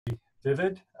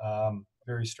vivid,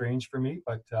 very strange for me,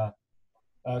 but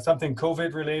something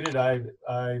COVID related.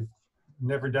 I've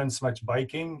never done so much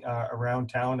biking around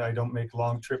town. I don't make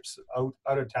long trips out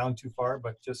of town too far,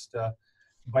 but just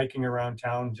biking around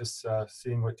town, just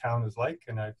seeing what town is like.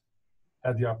 And I've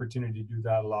had the opportunity to do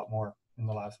that a lot more in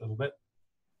the last little bit.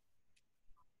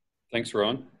 Thanks,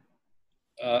 Ron.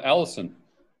 Allison.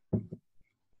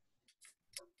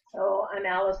 So I'm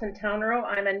Allison Townrow.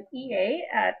 I'm an EA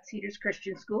at Cedars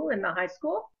Christian School in the high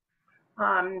school.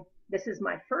 This is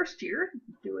my first year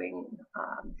doing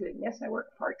this. I work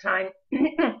part-time,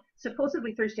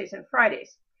 supposedly Thursdays and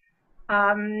Fridays.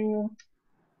 So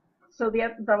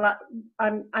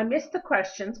I missed the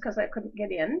questions because I couldn't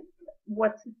get in.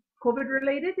 What's COVID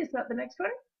related? Is that the next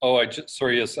one? Oh,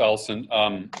 sorry, yes, Allison.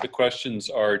 The questions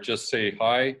are just say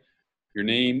hi, your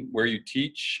name, where you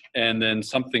teach, and then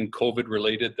something COVID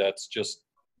related that's just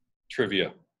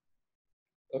trivia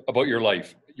about your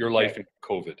life in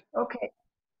COVID. Okay,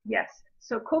 yes.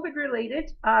 So COVID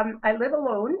related, I live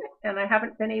alone and I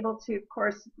haven't been able to, of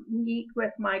course, meet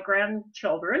with my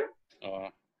grandchildren.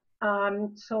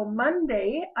 So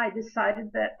Monday, I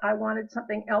decided that I wanted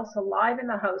something else alive in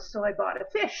the house, so I bought a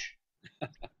fish.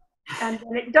 And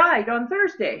then it died on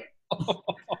Thursday.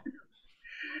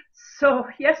 So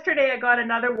yesterday I got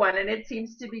another one and it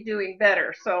seems to be doing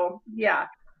better. So yeah,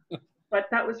 but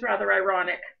that was rather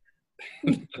ironic.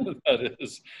 That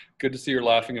is good to see you're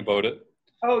laughing about it.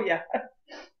 Oh yeah.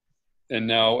 And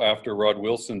now after Rod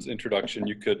Wilson's introduction,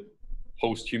 you could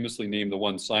posthumously name the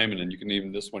one Simon and you can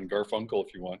name this one Garfunkel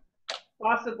if you want.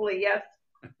 Possibly, yes.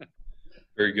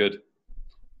 Very good.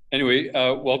 Anyway,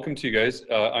 welcome to you guys.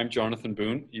 I'm Jonathan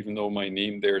Boone, even though my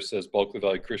name there says Bulkley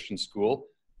Valley Christian School.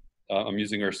 I'm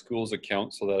using our school's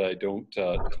account so that I don't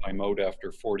time out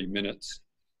after 40 minutes.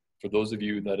 For those of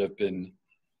you that have been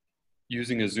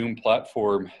using a Zoom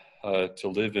platform to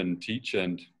live and teach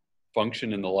and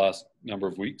function in the last number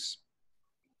of weeks,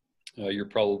 you're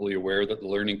probably aware that the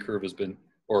learning curve has been,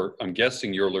 or I'm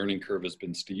guessing your learning curve has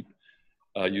been steep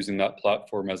using that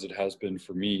platform as it has been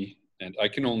for me. And I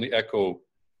can only echo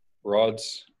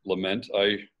Rod's lament.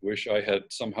 I wish I had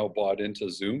somehow bought into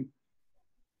Zoom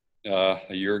a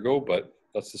year ago, but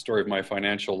that's the story of my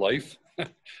financial life.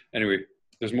 Anyway,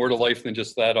 there's more to life than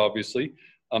just that, obviously.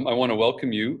 I want to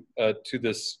welcome you to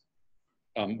this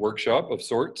workshop of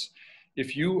sorts.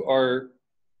 If you are,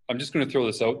 I'm just going to throw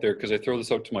this out there because I throw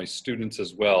this out to my students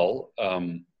as well.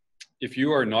 If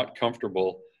you are not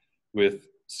comfortable with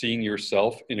seeing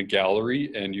yourself in a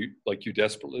gallery and you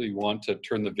desperately want to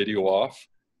turn the video off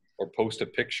or post a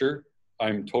picture,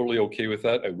 I'm totally okay with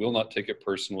that. I will not take it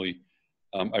personally.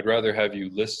 I'd rather have you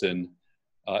listen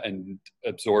and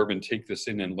absorb and take this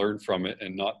in and learn from it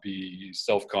and not be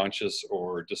self-conscious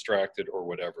or distracted or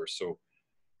whatever. So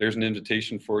there's an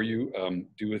invitation for you.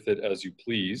 Do with it as you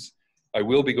please. I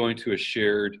will be going to a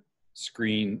shared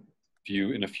screen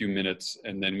view in a few minutes,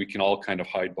 and then we can all kind of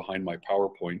hide behind my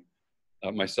PowerPoint,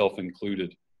 myself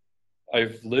included.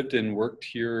 I've lived and worked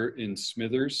here in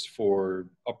Smithers for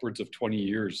upwards of 20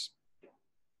 years.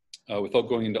 Without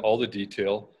going into all the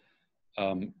detail,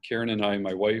 Karen and I,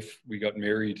 my wife, we got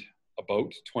married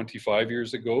about 25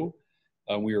 years ago.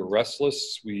 We were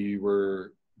restless. We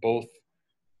were both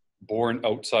born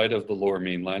outside of the Lower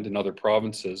Mainland in other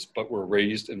provinces, but were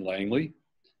raised in Langley.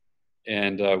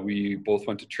 And we both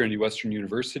went to Trinity Western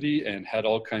University and had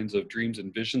all kinds of dreams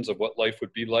and visions of what life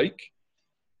would be like.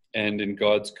 And in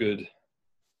God's good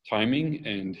timing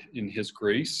and in His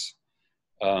grace,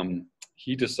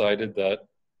 He decided that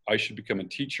I should become a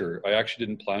teacher. I actually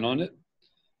didn't plan on it.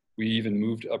 We even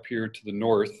moved up here to the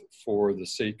north for the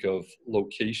sake of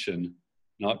location,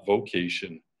 not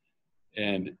vocation.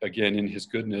 And again, in His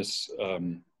goodness,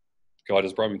 God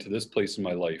has brought me to this place in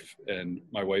my life. And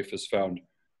my wife has found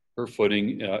her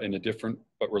footing in a different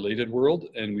but related world.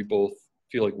 And we both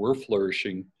feel like we're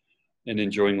flourishing and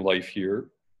enjoying life here.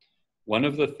 One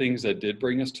of the things that did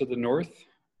bring us to the north,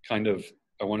 kind of,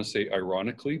 I want to say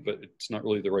ironically, but it's not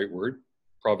really the right word,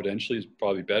 providentially is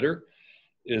probably better,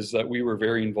 is that we were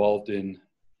very involved in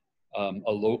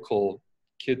a local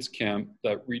kids camp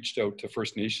that reached out to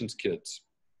First Nations kids.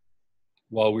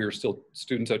 While we were still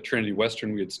students at Trinity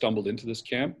Western, we had stumbled into this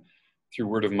camp through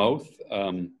word of mouth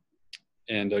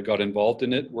and got involved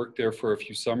in it, worked there for a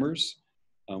few summers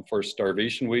for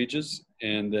starvation wages.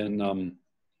 And then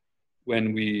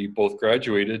when we both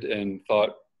graduated and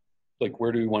thought, like,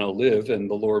 where do we want to live? And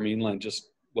the Lower Mainland just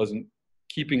wasn't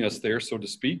keeping us there, so to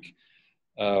speak.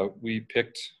 We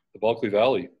picked the Bulkley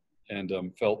Valley and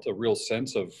felt a real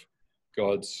sense of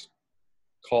God's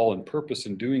call and purpose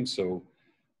in doing so,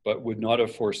 but would not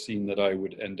have foreseen that I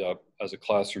would end up as a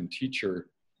classroom teacher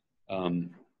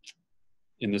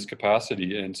in this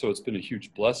capacity. And so it's been a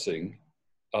huge blessing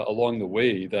along the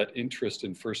way. That interest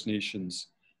in First Nations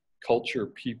culture,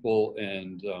 people,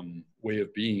 and way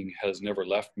of being has never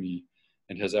left me,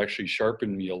 and has actually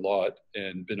sharpened me a lot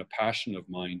and been a passion of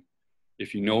mine.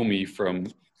 If you know me from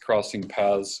crossing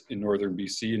paths in northern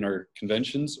BC in our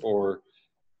conventions, or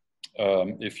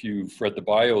if you've read the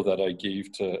bio that I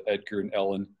gave to Edgar and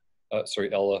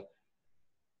Ella,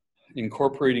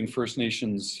 incorporating First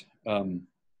Nations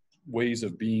ways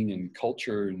of being and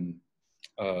culture and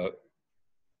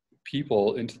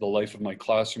people into the life of my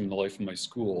classroom and the life of my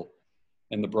school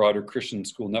and the broader Christian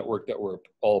school network that we're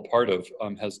all a part of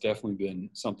has definitely been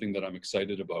something that I'm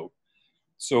excited about.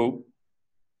 So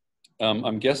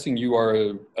I'm guessing you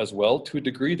are as well to a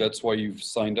degree. That's why you've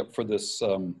signed up for this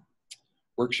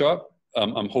workshop.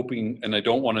 I'm hoping, and I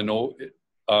don't want to know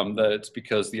that it's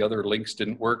because the other links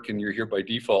didn't work and you're here by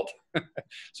default.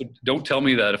 So don't tell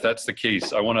me that if that's the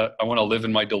case. I want to live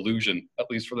in my delusion, at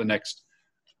least for the next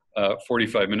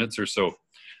 45 minutes or so.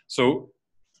 So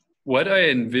what I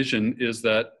envision is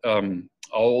that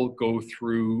I'll go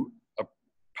through a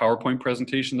PowerPoint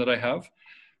presentation that I have,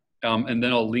 and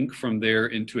then I'll link from there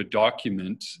into a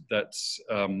document that's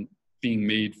being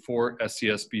made for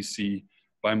SCSBC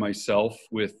by myself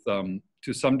with,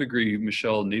 to some degree,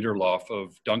 Michelle Naderloff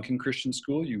of Duncan Christian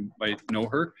School. You might know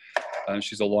her.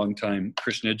 She's a longtime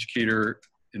Christian educator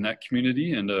in that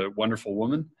community and a wonderful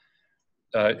woman.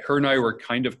 Her and I were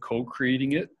kind of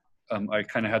co-creating it. I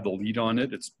kind of had the lead on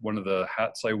it. It's one of the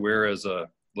hats I wear as a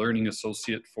learning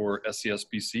associate for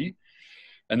SCSBC.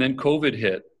 And then COVID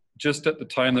hit just at the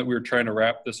time that we were trying to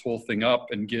wrap this whole thing up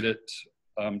and get it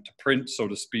to print, so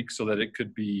to speak, so that it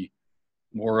could be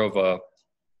more of a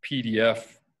PDF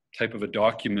type of a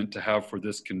document to have for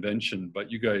this convention. But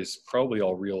you guys probably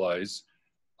all realize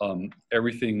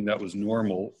everything that was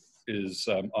normal is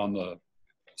on the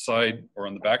side or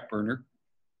on the back burner,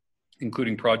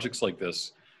 including projects like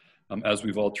this, as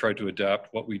we've all tried to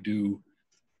adapt what we do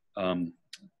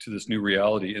to this new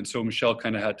reality. And so Michelle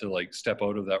kind of had to like step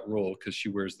out of that role because she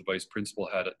wears the vice principal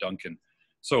hat at Duncan.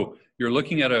 So you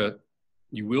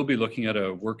will be looking at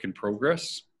a work in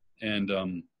progress, and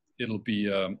it'll be,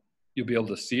 you'll be able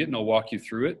to see it, and I'll walk you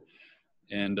through it.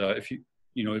 And if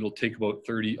it'll take about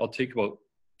I'll take about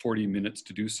 40 minutes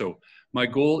to do so. My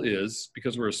goal is,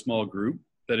 because we're a small group,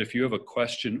 that if you have a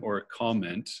question or a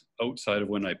comment outside of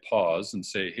when I pause and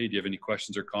say, hey, do you have any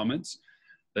questions or comments,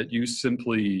 that you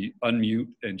simply unmute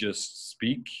and just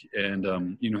speak.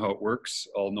 And you know how it works.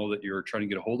 I'll know that you're trying to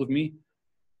get a hold of me.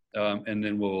 And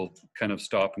then we'll kind of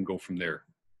stop and go from there.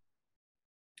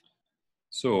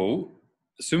 So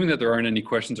assuming that there aren't any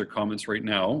questions or comments right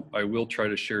now, I will try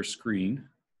to share screen.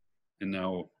 And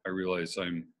now I realize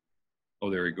oh,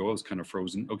 there we go. I was kind of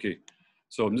frozen. Okay.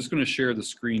 So I'm just going to share the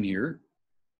screen here.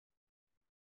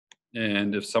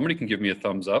 And if somebody can give me a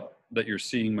thumbs up that you're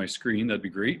seeing my screen, that'd be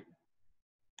great.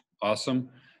 Awesome.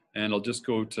 And I'll just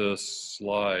go to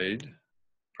slide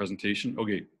presentation.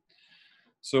 Okay.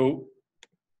 So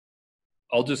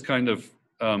I'll just kind of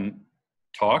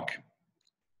talk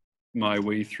my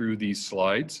way through these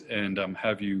slides and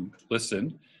have you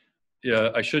listen. Yeah,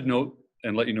 I should note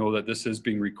and let you know that this is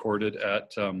being recorded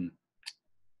at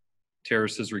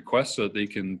Terrace's request, so that they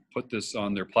can put this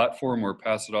on their platform or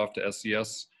pass it off to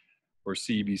SES or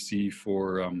CEBC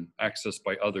for access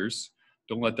by others.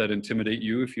 Don't let that intimidate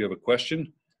you if you have a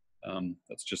question.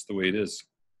 That's just the way it is.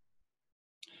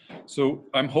 So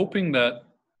I'm hoping that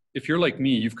if you're like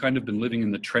me, you've kind of been living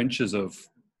in the trenches of,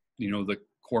 the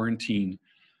quarantine.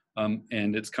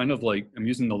 And it's kind of like, I'm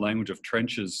using the language of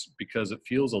trenches because it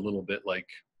feels a little bit like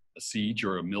a siege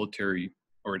or a military,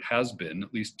 or it has been,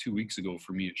 at least 2 weeks ago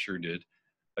for me, it sure did.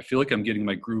 I feel like I'm getting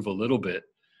my groove a little bit,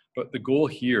 but the goal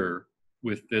here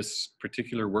with this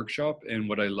particular workshop, and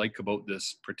what I like about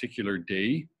this particular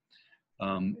day,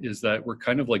 is that we're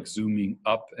kind of like zooming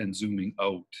up and zooming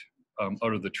out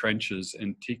of the trenches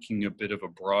and taking a bit of a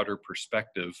broader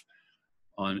perspective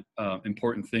on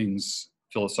important things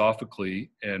philosophically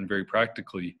and very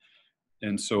practically.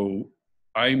 And so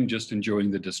I'm just enjoying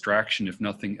the distraction, if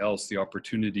nothing else, the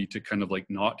opportunity to kind of like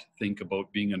not think about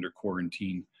being under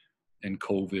quarantine and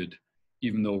COVID,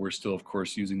 even though we're still, of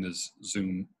course, using this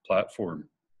Zoom platform.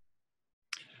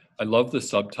 I love the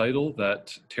subtitle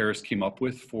that Terrace came up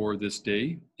with for this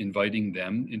day, inviting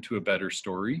them into a better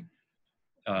story.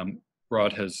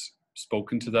 Rod has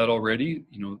spoken to that already,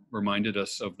 reminded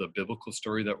us of the biblical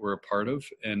story that we're a part of.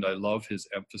 And I love his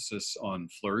emphasis on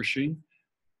flourishing.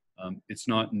 It's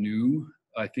not new.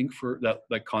 I think for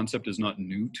that concept is not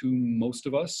new to most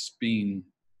of us being,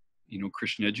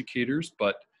 Christian educators,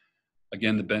 but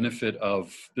again, the benefit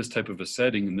of this type of a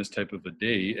setting and this type of a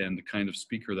day and the kind of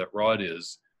speaker that Rod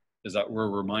is that we're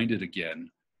reminded again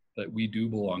that we do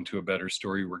belong to a better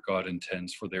story where God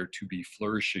intends for there to be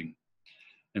flourishing.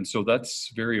 And so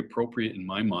that's very appropriate in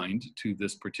my mind to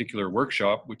this particular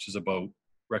workshop, which is about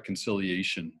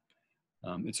reconciliation.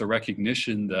 It's a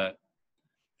recognition that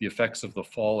the effects of the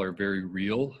fall are very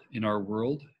real in our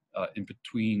world, in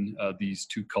between these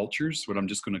two cultures, what I'm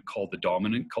just going to call the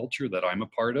dominant culture that I'm a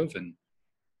part of and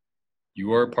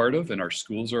you are a part of and our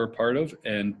schools are a part of,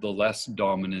 and the less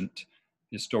dominant,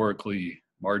 historically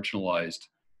marginalized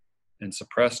and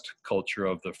suppressed culture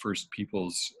of the First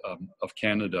Peoples of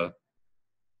Canada,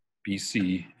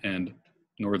 BC, and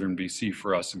Northern BC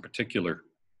for us in particular.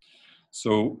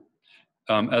 So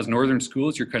as Northern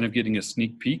schools, you're kind of getting a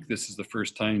sneak peek. This is the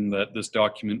first time that this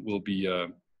document will be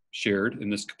shared in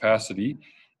this capacity.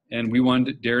 And we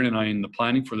wanted, Darren and I in the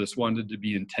planning for this wanted to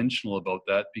be intentional about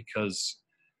that because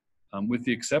with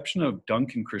the exception of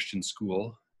Duncan Christian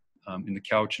School in the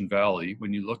Cowichan Valley,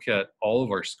 when you look at all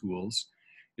of our schools,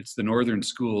 it's the Northern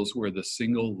schools where the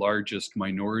single largest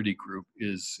minority group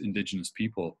is Indigenous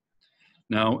people.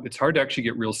 Now, it's hard to actually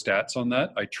get real stats on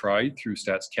that. I tried through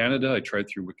Stats Canada, I tried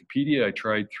through Wikipedia, I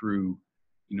tried through,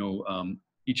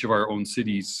 each of our own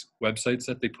cities' websites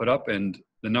that they put up, and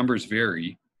the numbers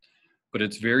vary. But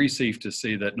it's very safe to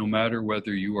say that no matter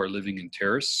whether you are living in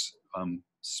Terrace,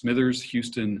 Smithers,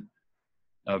 Houston,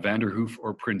 Vanderhoof,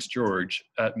 or Prince George,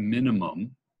 at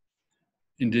minimum,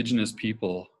 Indigenous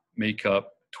people make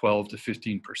up 12 to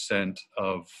 15%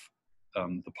 of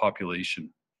the population.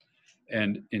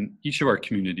 And in each of our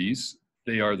communities,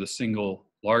 they are the single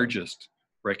largest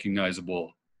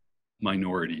recognizable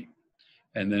minority.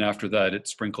 And then after that, it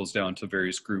sprinkles down to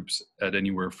various groups at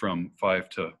anywhere from 5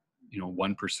 to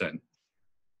 1%.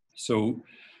 So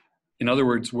in other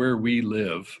words, where we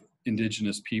live,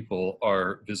 Indigenous people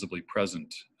are visibly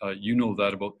present. You know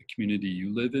that about the community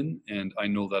you live in, and I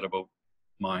know that about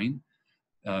mine.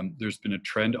 There's been a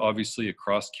trend, obviously,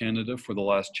 across Canada for the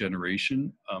last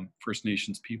generation. First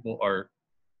Nations people are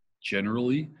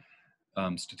generally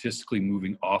statistically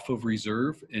moving off of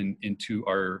reserve and into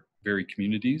our very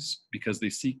communities because they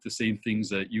seek the same things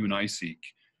that you and I seek.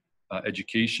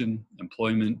 Education,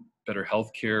 employment, better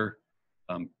healthcare,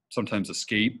 sometimes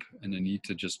escape, and a need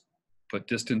to just put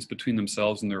distance between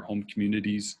themselves and their home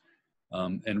communities.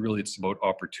 And really it's about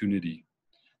opportunity.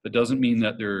 That doesn't mean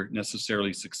that they're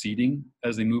necessarily succeeding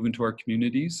as they move into our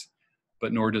communities,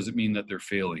 but nor does it mean that they're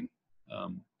failing.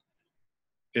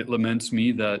 It laments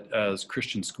me that as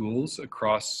Christian schools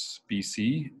across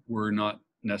BC, we're not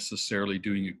necessarily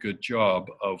doing a good job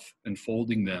of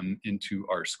enfolding them into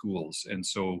our schools. And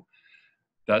so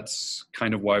that's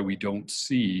kind of why we don't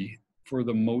see, for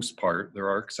the most part, there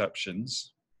are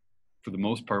exceptions, for the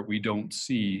most part, we don't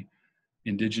see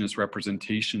Indigenous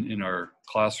representation in our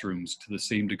classrooms to the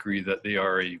same degree that they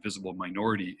are a visible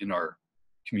minority in our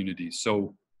communities.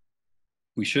 So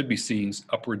we should be seeing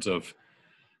upwards of,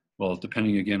 well,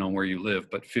 depending again on where you live,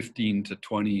 but 15 to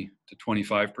 20 to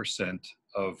 25%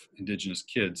 of Indigenous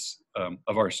kids,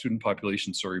 of our student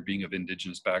population, being of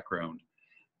Indigenous background.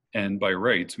 And by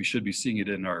rights, we should be seeing it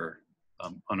in our,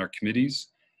 on our committees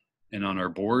and on our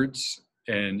boards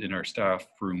and in our staff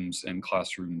rooms and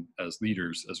classroom as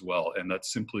leaders as well. And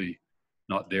that's simply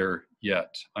not there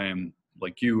yet. I am,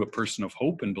 like you, a person of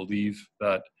hope and believe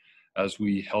that as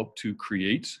we help to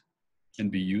create and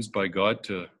be used by God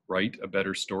to write a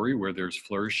better story where there's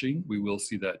flourishing, we will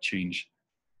see that change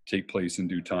take place in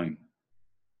due time.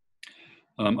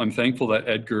 I'm thankful that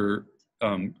Edgar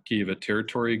gave a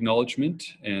territory acknowledgement,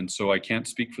 and so I can't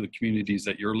speak for the communities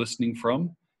that you're listening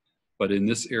from, but in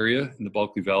this area, in the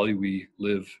Bulkley Valley, we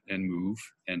live and move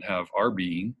and have our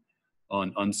being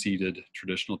on unceded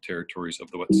traditional territories of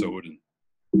the Wet'suwet'en.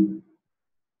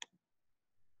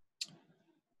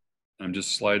 I'm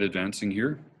just slide advancing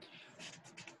here.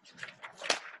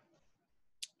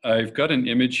 I've got an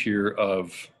image here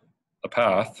of a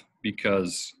path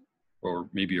because, or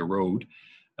maybe a road,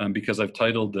 because I've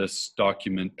titled this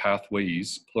document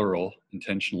Pathways, plural,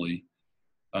 intentionally,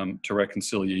 to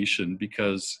reconciliation,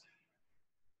 because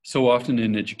so often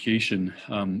in education,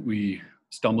 we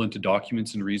stumble into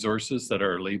documents and resources that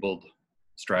are labeled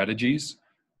strategies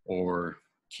or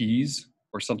keys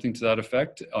or something to that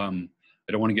effect. I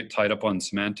don't want to get tied up on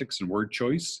semantics and word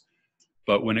choice,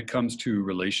 but when it comes to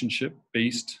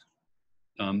relationship-based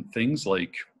things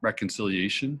like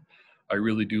reconciliation, I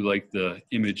really do like the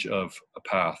image of a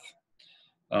path.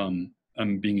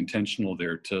 I'm being intentional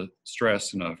there to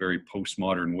stress in a very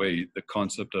postmodern way the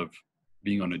concept of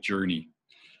being on a journey.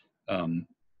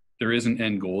 There is an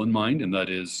end goal in mind, and that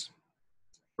is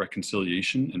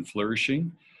reconciliation and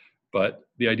flourishing. But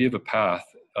the idea of a path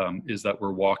is that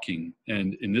we're walking.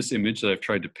 And in this image that I've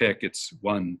tried to pick, it's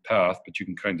one path, but you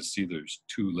can kind of see there's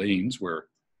two lanes where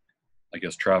I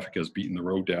guess traffic has beaten the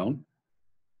road down.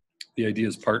 The idea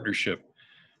is partnership,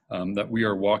 that we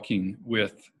are walking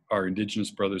with our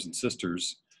Indigenous brothers and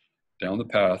sisters down the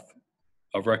path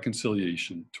of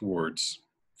reconciliation towards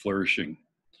flourishing.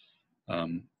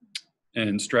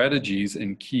 And strategies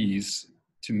and keys,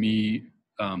 to me,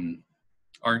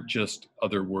 aren't just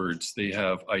other words. They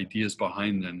have ideas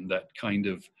behind them that kind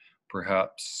of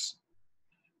perhaps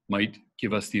might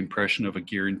give us the impression of a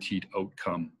guaranteed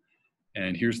outcome.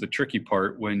 And here's the tricky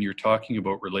part: when you're talking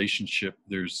about relationship,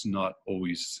 there's not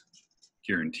always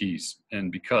guarantees.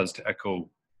 And because, to echo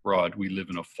Rod, we live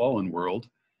in a fallen world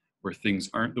where things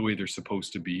aren't the way they're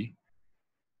supposed to be.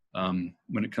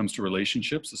 When it comes to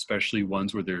relationships, especially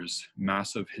ones where there's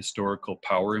massive historical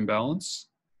power imbalance,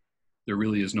 there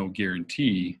really is no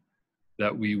guarantee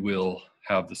that we will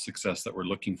have the success that we're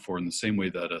looking for, in the same way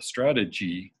that a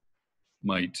strategy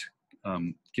might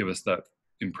give us that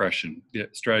impression. The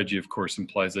strategy, of course,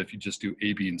 implies that if you just do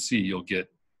A, B, and C, you'll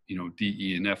get, D,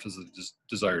 E, and F as a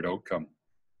desired outcome.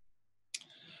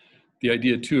 The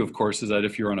idea too, of course, is that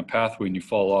if you're on a pathway and you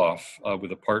fall off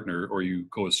with a partner, or you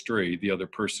go astray, the other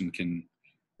person can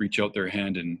reach out their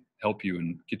hand and help you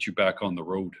and get you back on the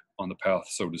road, on the path,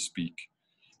 so to speak.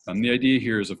 The idea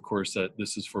here is, of course, that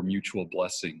this is for mutual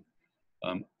blessing.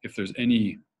 If there's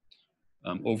any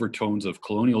overtones of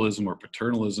colonialism or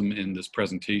paternalism in this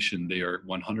presentation, they are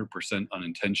 100%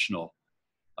 unintentional.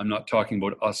 I'm not talking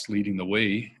about us leading the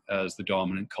way as the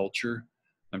dominant culture.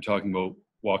 I'm talking about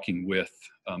walking with,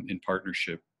 in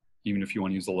partnership, even if you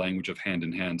want to use the language of hand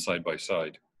in hand, side by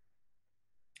side.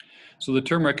 So the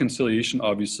term reconciliation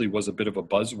obviously was a bit of a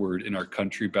buzzword in our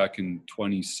country back in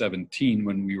 2017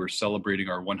 when we were celebrating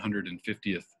our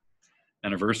 150th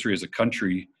anniversary as a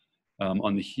country.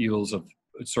 On the heels of,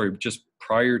 just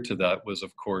prior to that was,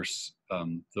 of course,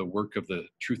 the work of the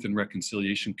Truth and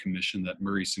Reconciliation Commission that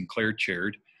Murray Sinclair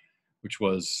chaired, which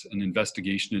was an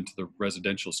investigation into the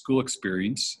residential school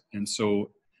experience. And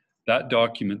so that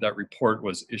document, that report,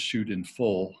 was issued in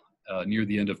full near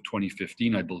the end of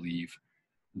 2015, I believe.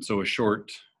 And so a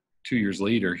short 2 years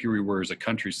later, here we were as a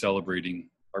country celebrating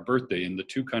our birthday, and the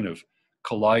two kind of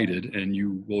collided. And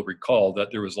you will recall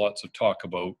that there was lots of talk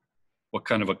about what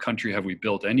kind of a country have we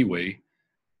built anyway,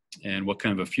 and what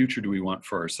kind of a future do we want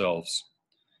for ourselves.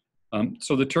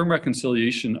 So the term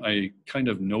reconciliation, I kind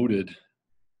of noted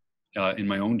in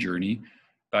my own journey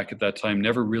back at that time,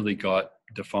 never really got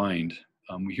defined.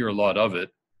 We hear a lot of it,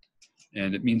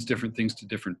 and it means different things to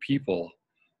different people.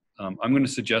 I'm going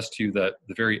to suggest to you that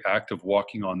the very act of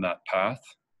walking on that path,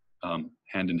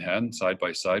 hand in hand, side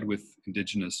by side with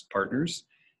Indigenous partners,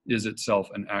 is itself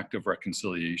an act of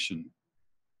reconciliation.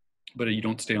 But you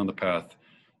don't stay on the path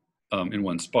in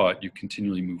one spot. You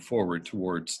continually move forward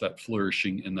towards that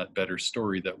flourishing and that better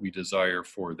story that we desire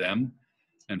for them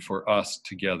and for us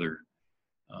together.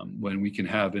 When we can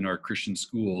have in our Christian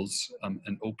schools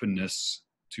an openness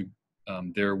to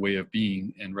their way of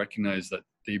being, and recognize that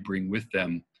they bring with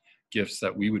them gifts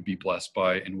that we would be blessed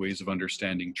by, in ways of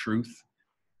understanding truth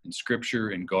and scripture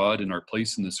and God and our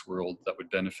place in this world, that would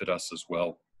benefit us as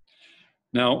well.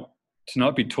 Now, to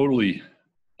not be totally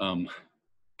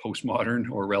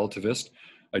postmodern or relativist,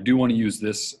 I do want to use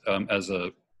this as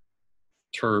a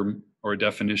term or a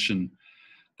definition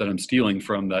that I'm stealing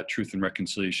from that Truth and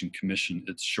Reconciliation Commission.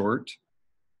 It's short,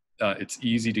 it's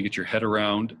easy to get your head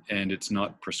around, and it's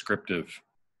not prescriptive.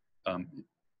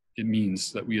 It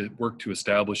means that we work to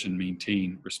establish and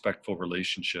maintain respectful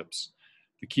relationships.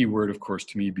 The key word, of course,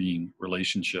 to me being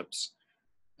relationships,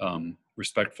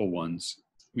 respectful ones.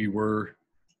 We were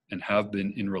and have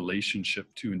been in relationship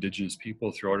to Indigenous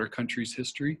people throughout our country's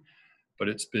history, but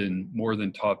it's been more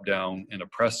than top down and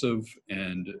oppressive,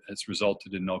 and it's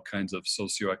resulted in all kinds of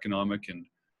socioeconomic and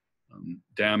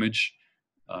damage,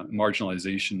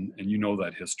 marginalization, and you know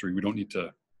that history. We don't need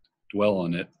to dwell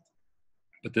on it,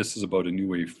 but this is about a new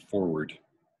way forward.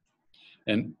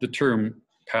 And the term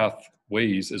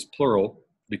pathways is plural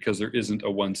because there isn't a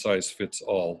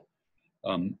one-size-fits-all.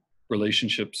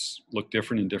 Relationships look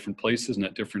different in different places and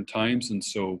at different times, and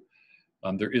so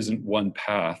there isn't one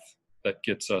path that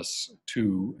gets us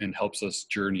to and helps us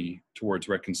journey towards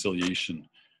reconciliation.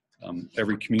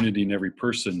 Every community and every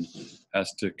person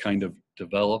has to kind of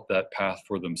develop that path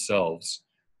for themselves.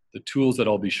 The tools that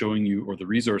I'll be showing you, or the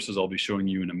resources I'll be showing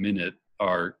you in a minute,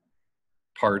 are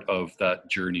part of that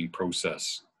journey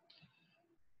process.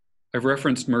 I've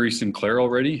referenced Murray Sinclair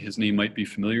already. His name might be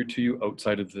familiar to you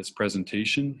outside of this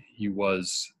presentation. He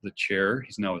was the chair,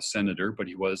 he's now a senator, but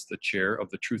he was the chair of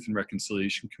the Truth and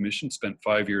Reconciliation Commission, spent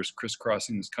 5 years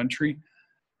crisscrossing this country,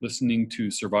 listening to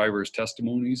survivors'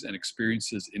 testimonies and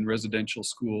experiences in residential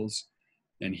schools.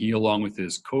 And he, along with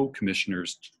his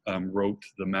co-commissioners, wrote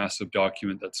the massive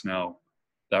document that's now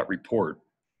that report.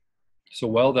 So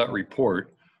while that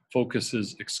report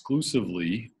focuses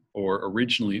exclusively or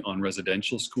originally on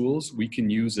residential schools, we can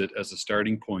use it as a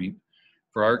starting point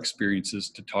for our experiences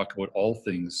to talk about all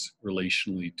things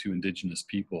relationally to Indigenous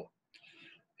people.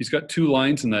 He's got 2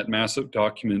 lines in that massive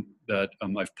document that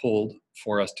I've pulled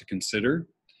for us to consider.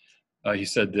 He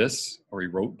said this, or he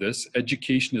wrote this: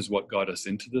 education is what got us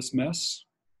into this mess,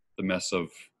 the mess of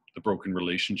the broken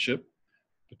relationship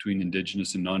between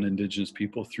Indigenous and non-Indigenous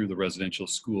people through the residential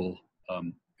school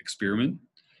experiment.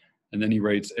 And then he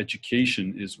writes,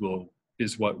 education is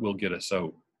what will get us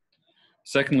out.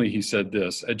 Secondly, he said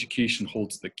this: education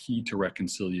holds the key to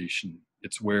reconciliation.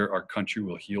 It's where our country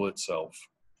will heal itself.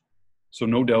 So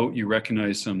no doubt you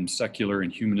recognize some secular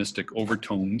and humanistic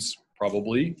overtones,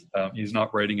 probably. He's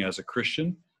not writing as a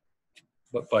Christian,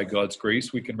 but by God's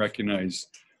grace, we can recognize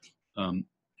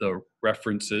the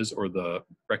references or the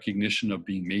recognition of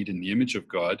being made in the image of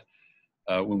God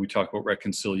when we talk about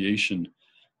reconciliation.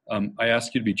 I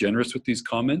ask you to be generous with these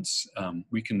comments.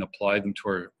 We can apply them to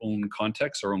our own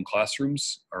context, our own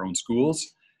classrooms, our own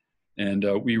schools. And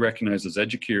we recognize as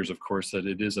educators, of course, that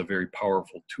it is a very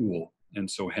powerful tool. And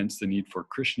so hence the need for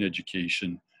Christian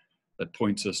education that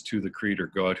points us to the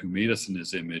Creator God who made us in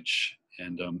his image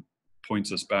and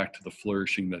points us back to the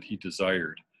flourishing that he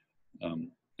desired.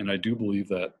 And I do believe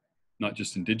that not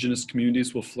just Indigenous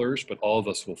communities will flourish, but all of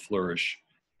us will flourish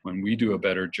when we do a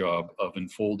better job of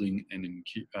enfolding and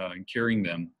carrying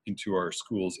them into our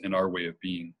schools and our way of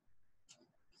being.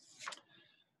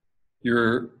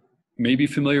 You're maybe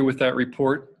familiar with that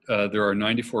report. There are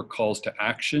 94 calls to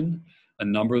action. A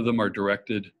number of them are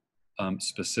directed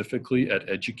specifically at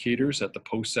educators at the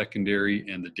post-secondary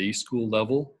and the day school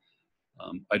level.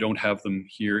 I don't have them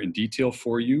here in detail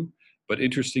for you, but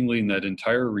interestingly, in that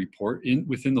entire report,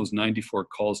 within those 94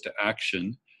 calls to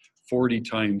action, 40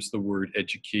 times the word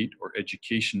educate or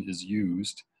education is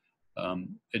used,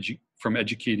 from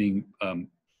educating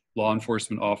law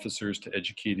enforcement officers to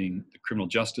educating the criminal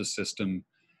justice system,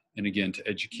 and again, to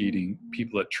educating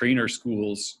people that train our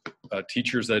schools,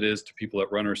 teachers that is, to people that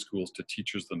run our schools, to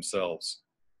teachers themselves.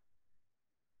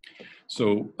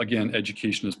 So again,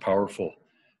 education is powerful.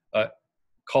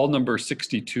 Call number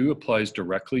 62 applies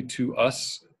directly to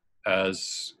us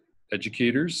as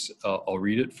educators. I'll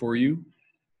read it for you.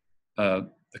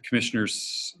 The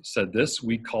commissioners said this: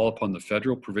 we call upon the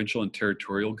federal, provincial, and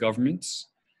territorial governments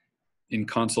in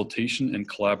consultation and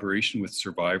collaboration with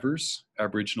survivors,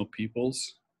 Aboriginal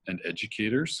peoples, and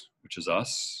educators, which is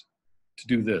us, to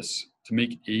do this: to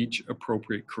make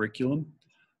age-appropriate curriculum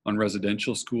on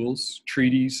residential schools,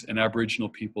 treaties, and Aboriginal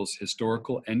peoples'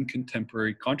 historical and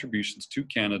contemporary contributions to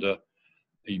Canada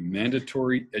a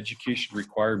mandatory education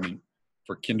requirement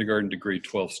for kindergarten to grade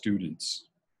 12 students.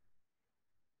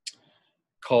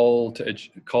 Call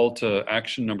to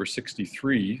action number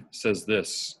 63 says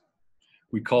this: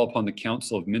 we call upon the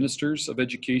Council of Ministers of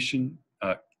Education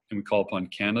and we call upon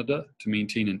Canada to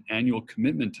maintain an annual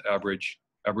commitment to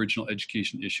Aboriginal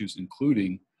education issues,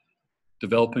 including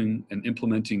developing and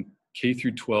implementing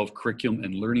K-12 curriculum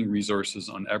and learning resources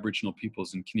on Aboriginal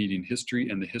peoples and Canadian history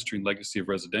and the history and legacy of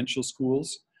residential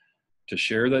schools, to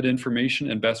share that information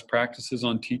and best practices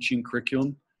on teaching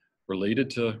curriculum related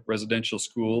to residential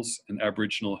schools and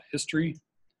Aboriginal history,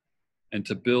 and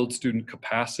to build student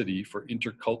capacity for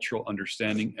intercultural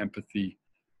understanding, empathy,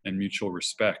 and mutual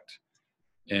respect.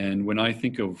 And when I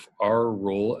think of our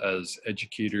role as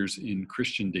educators in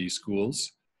Christian day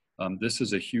schools, this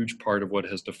is a huge part of what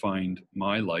has defined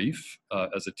my life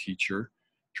as a teacher,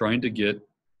 trying to get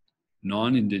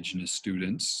non-Indigenous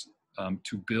students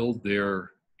to build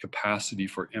their capacity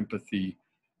for empathy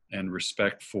and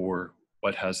respect for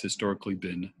what has historically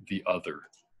been the other.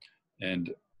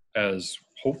 And as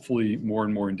hopefully more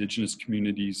and more Indigenous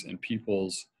communities and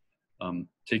peoples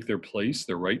take their place,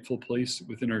 their rightful place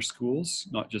within our schools,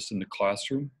 not just in the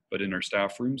classroom, but in our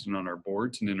staff rooms and on our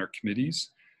boards and in our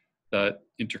committees, that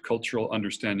intercultural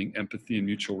understanding, empathy, and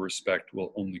mutual respect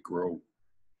will only grow.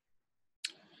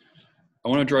 I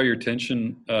want to draw your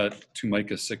attention to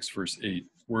Micah 6, verse 8,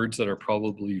 words that are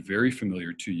probably very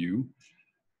familiar to you,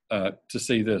 to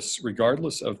say this: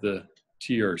 regardless of the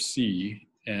TRC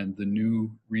and the new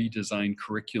redesigned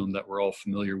curriculum that we're all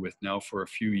familiar with now for a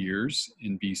few years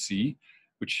in BC,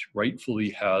 which rightfully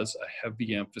has a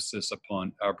heavy emphasis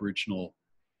upon Aboriginal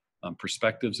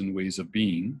perspectives and ways of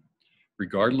being.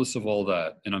 Regardless of all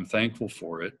that, and I'm thankful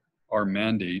for it, our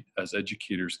mandate as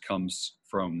educators comes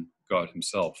from God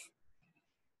himself.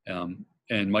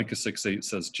 And Micah 6:8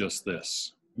 says just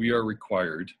this: we are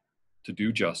required to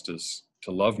do justice,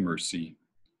 to love mercy,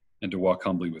 and to walk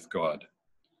humbly with God.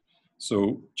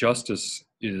 So justice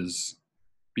is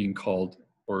being called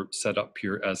or set up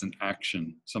here as an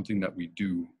action, something that we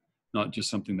do, not just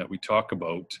something that we talk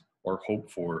about or hope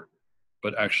for,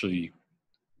 but actually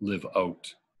live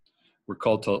out. We're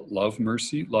called to love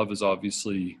mercy. Love is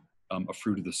obviously a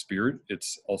fruit of the Spirit.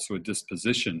 It's also a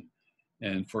disposition.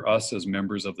 And for us as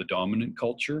members of the dominant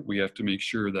culture, we have to make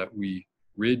sure that we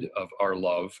rid of our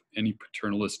love any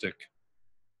paternalistic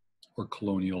or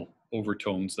colonial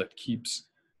overtones that keeps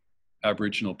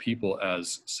Aboriginal people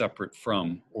as separate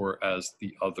from or as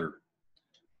the other.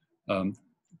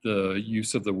 The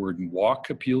use of the word walk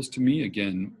appeals to me,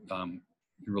 again, in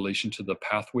relation to the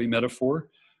pathway metaphor.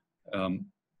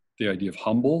 The idea of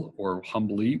humble or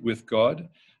humbly with God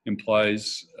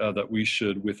implies that we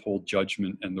should withhold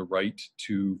judgment and the right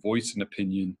to voice an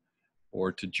opinion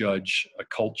or to judge a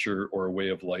culture or a way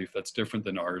of life that's different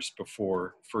than ours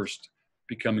before first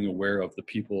becoming aware of the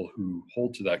people who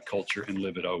hold to that culture and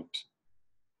live it out.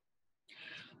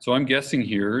 So I'm guessing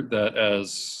here that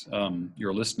as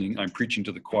you're listening, I'm preaching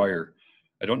to the choir.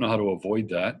 I don't know how to avoid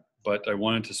that, but I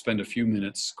wanted to spend a few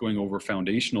minutes going over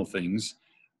foundational things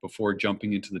before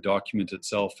jumping into the document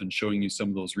itself and showing you some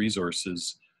of those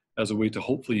resources as a way to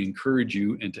hopefully encourage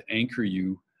you and to anchor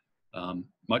you,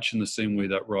 much in the same way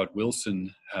that Rod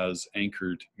Wilson has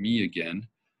anchored me again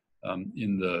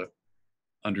in the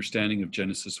understanding of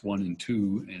Genesis 1 and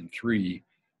 2 and 3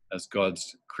 as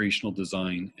God's creational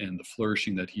design and the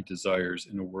flourishing that he desires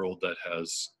in a world that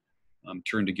has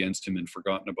turned against him and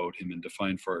forgotten about him and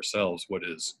defined for ourselves what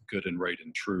is good and right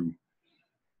and true.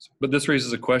 But this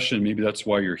raises a question, maybe that's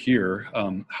why you're here.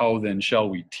 How then shall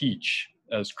we teach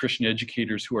as Christian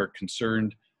educators who are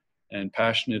concerned and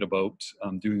passionate about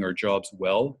doing our jobs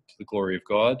well to the glory of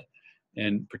God,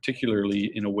 and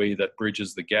particularly in a way that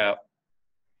bridges the gap,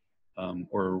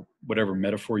 or whatever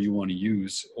metaphor you want to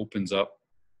use, opens up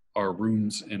our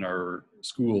rooms in our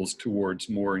schools towards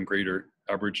more and greater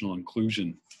Aboriginal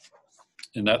inclusion.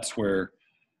 And that's where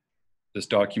this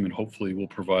document hopefully will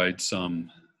provide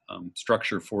some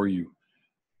structure for you.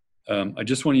 I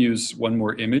just want to use one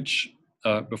more image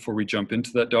before we jump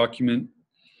into that document.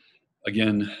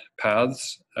 Again,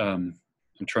 paths. I'm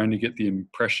trying to get the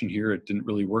impression here, it didn't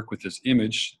really work with this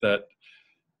image, that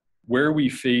where we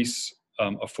face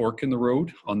a fork in the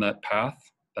road on that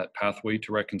path, that pathway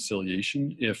to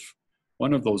reconciliation, if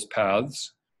one of those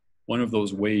paths, one of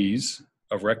those ways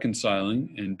of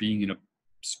reconciling and being in a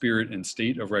spirit and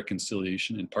state of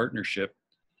reconciliation and partnership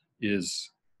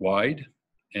is wide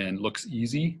and looks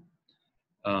easy,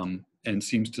 and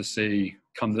seems to say,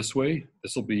 come this way,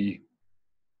 this will be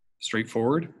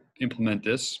straightforward, implement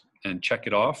this and check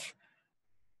it off,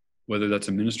 whether that's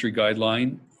a ministry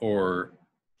guideline or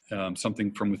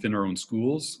something from within our own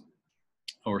schools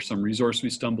or some resource we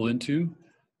stumble into,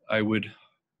 I would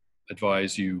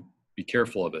advise you be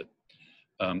careful of it.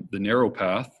 The narrow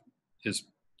path is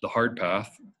the hard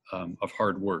path of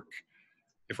hard work.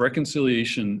 If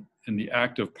reconciliation and the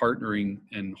act of partnering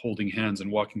and holding hands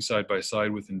and walking side by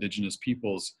side with Indigenous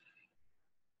peoples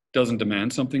doesn't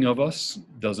demand something of us,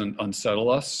 doesn't unsettle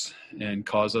us and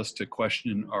cause us to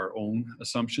question our own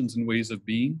assumptions and ways of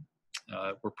being,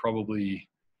 we're probably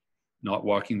not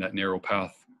walking that narrow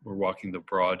path. We're walking the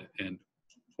broad and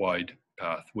wide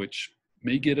path, which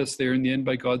may get us there in the end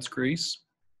by God's grace,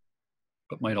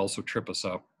 but might also trip us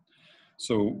up.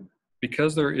 So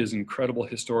because there is incredible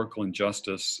historical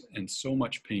injustice and so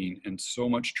much pain and so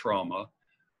much trauma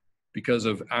because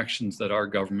of actions that our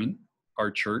government, our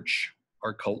church,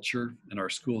 our culture, and our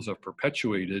schools have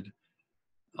perpetuated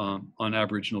on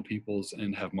Aboriginal peoples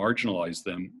and have marginalized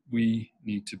them, we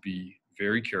need to be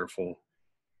very careful,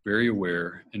 very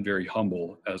aware, and very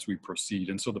humble as we proceed.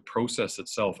 And so the process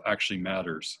itself actually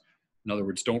matters. In other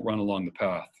words, don't run along the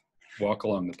path, walk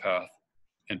along the path,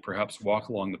 and perhaps walk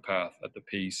along the path at the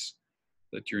pace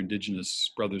that your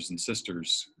Indigenous brothers and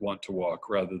sisters want to walk,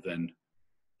 rather than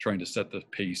trying to set the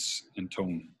pace and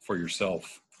tone for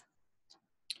yourself.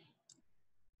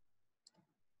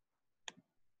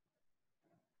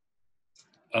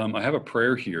 I have a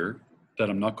prayer here that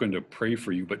I'm not going to pray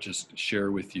for you, but just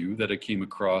share with you, that I came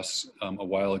across a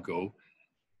while ago.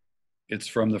 It's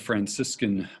from the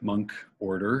Franciscan monk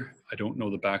order. I don't know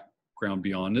the background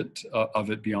beyond it,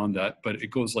 beyond that, but it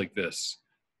goes like this.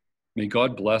 May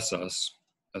God bless us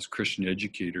as Christian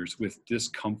educators with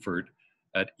discomfort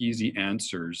at easy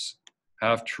answers,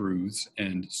 half-truths,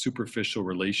 and superficial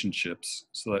relationships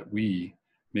so that we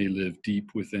may live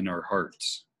deep within our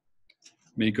hearts.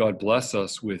 May God bless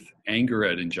us with anger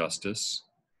at injustice,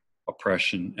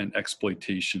 oppression, and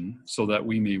exploitation so that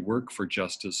we may work for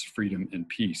justice, freedom, and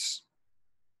peace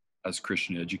as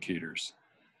Christian educators.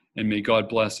 And may God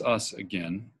bless us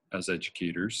again as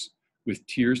educators with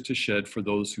tears to shed for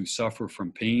those who suffer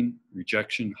from pain,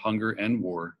 rejection, hunger, and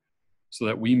war, so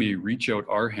that we may reach out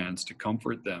our hands to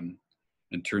comfort them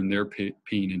and turn their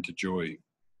pain into joy.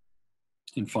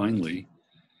 And finally,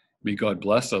 may God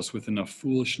bless us with enough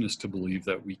foolishness to believe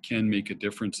that we can make a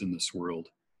difference in this world,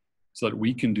 so that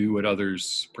we can do what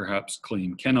others perhaps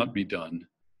claim cannot be done,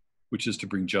 which is to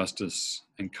bring justice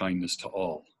and kindness to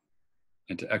all.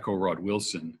 And to echo Rod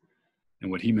Wilson and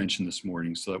what he mentioned this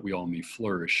morning, so that we all may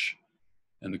flourish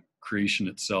and the creation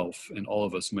itself and all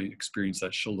of us might experience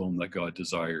that shalom that God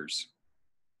desires.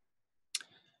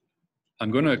 I'm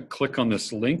going to click on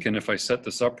this link, and if I set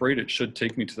this up right, it should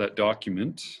take me to that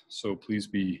document. So please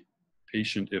be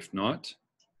patient if not.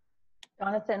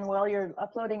 Jonathan, while you're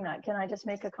uploading that, can I just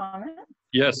make a comment?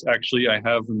 Yes, actually, I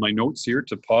have in my notes here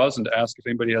to pause and to ask if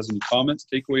anybody has any comments,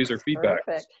 takeaways, or feedback.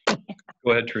 Perfect.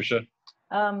 Go ahead, Tricia.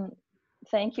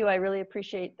 Thank you. I really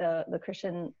appreciate the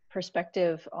Christian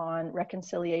perspective on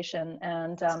reconciliation,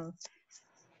 and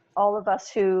all of us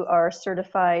who are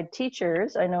certified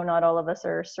teachers, I know not all of us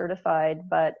are certified,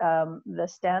 but the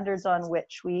standards on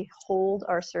which we hold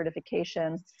our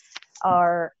certification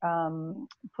are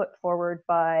put forward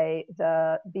by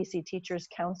the BC Teachers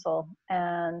Council.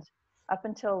 And up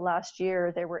until last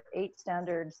year, there were 8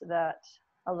 standards that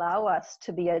allow us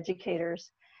to be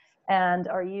educators and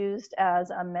are used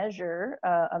as a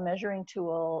measuring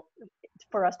tool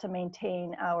for us to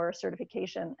maintain our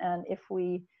certification. And if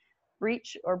we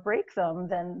breach or break them,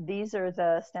 then these are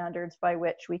the standards by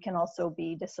which we can also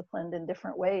be disciplined in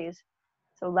different ways.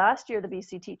 So last year, the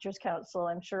BC Teachers Council,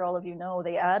 I'm sure all of you know,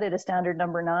 they added a standard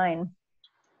number 9.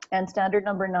 And standard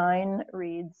number 9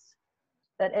 reads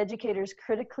that educators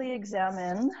critically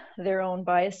examine their own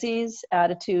biases,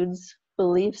 attitudes,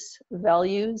 beliefs,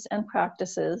 values, and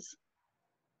practices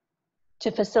to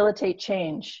facilitate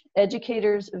change.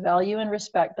 Educators value and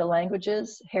respect the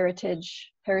languages,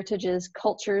 heritages,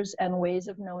 cultures, and ways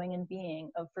of knowing and being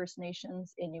of First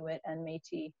Nations, Inuit, and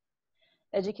Métis.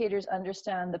 Educators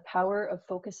understand the power of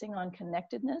focusing on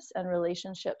connectedness and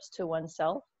relationships to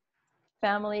oneself,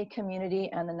 family, community,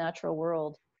 and the natural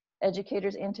world.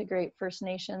 Educators integrate First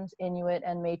Nations, Inuit,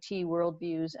 and Métis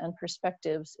worldviews and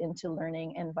perspectives into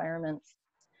learning environments.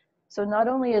 So not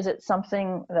only is it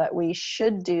something that we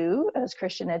should do as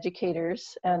Christian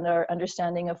educators and our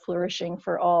understanding of flourishing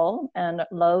for all and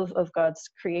love of God's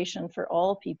creation for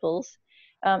all peoples,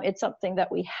 it's something that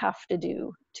we have to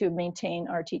do to maintain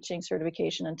our teaching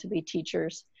certification and to be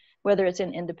teachers, whether it's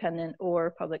in independent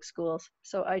or public schools.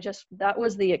 So that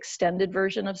was the extended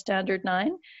version of Standard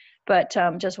 9, but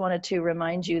just wanted to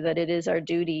remind you that it is our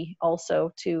duty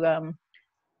also to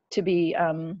be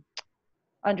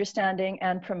understanding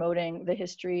and promoting the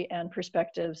history and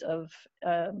perspectives of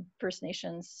First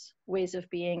Nations ways of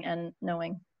being and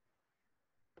knowing.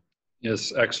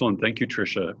 Yes, excellent. Thank you,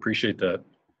 Tricia. Appreciate that.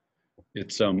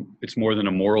 It's more than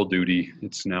a moral duty.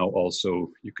 It's now also,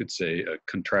 you could say, a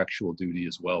contractual duty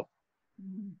as well.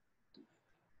 Mm-hmm.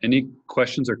 Any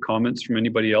questions or comments from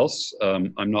anybody else?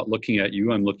 I'm not looking at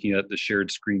you. I'm looking at the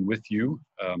shared screen with you.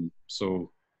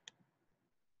 So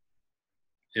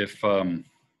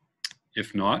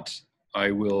if not,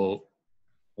 I will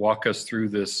walk us through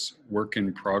this work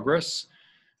in progress.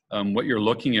 What you're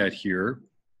looking at here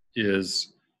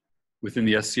is within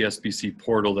the SCSBC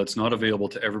portal. That's not available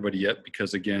to everybody yet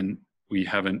because, again, we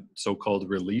haven't so-called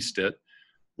released it.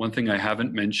 One thing I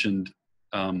haven't mentioned,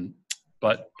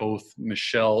 but both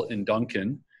Michelle in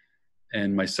Duncan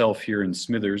and myself here in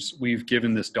Smithers, we've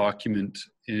given this document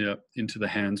into the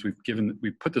hands.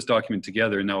 We've put this document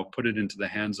together and now put it into the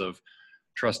hands of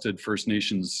trusted First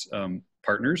Nations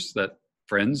partners,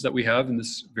 friends that we have in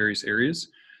this various areas.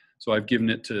 So I've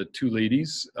given it to 2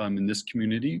 ladies in this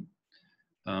community,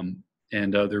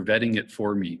 and they're vetting it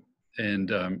for me.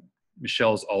 And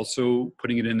Michelle's also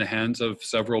putting it in the hands of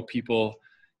several people,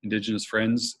 Indigenous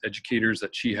friends, educators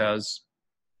that she has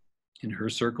in her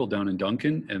circle down in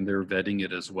Duncan, and they're vetting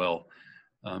it as well.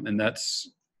 And that's,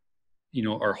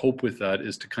 our hope with that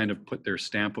is to kind of put their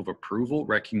stamp of approval,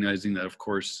 recognizing that, of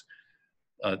course,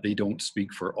 they don't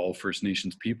speak for all First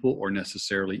Nations people or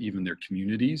necessarily even their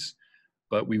communities,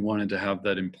 but we wanted to have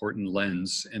that important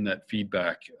lens and that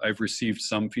feedback. I've received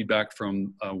some feedback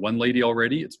from one lady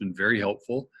already. It's been very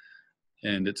helpful.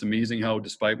 And it's amazing how,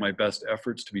 despite my best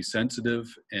efforts to be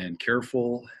sensitive and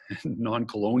careful and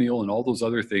non-colonial and all those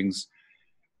other things,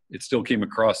 it still came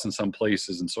across in some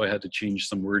places. And so I had to change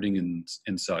some wording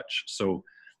and such. So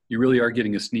you really are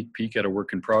getting a sneak peek at a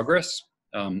work in progress.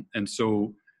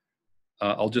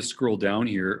 I'll just scroll down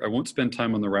here. I won't spend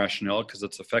time on the rationale because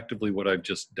that's effectively what I've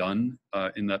just done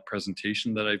in that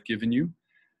presentation that I've given you.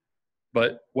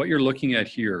 But what you're looking at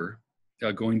here,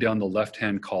 going down the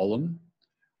left-hand column,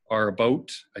 are about,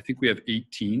 I think we have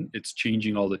 18. It's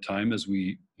changing all the time as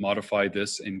we modify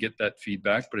this and get that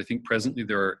feedback. But I think presently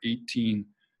there are 18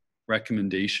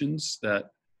 recommendations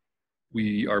that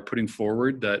we are putting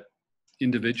forward that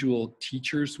individual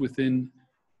teachers within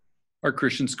our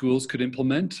Christian schools could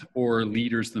implement, or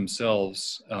leaders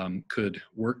themselves could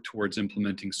work towards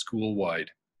implementing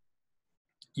school-wide.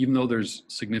 Even though there's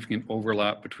significant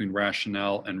overlap between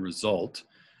rationale and result,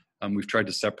 we've tried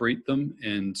to separate them.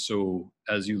 And so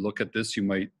as you look at this, you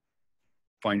might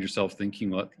find yourself thinking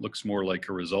what looks more like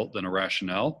a result than a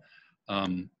rationale.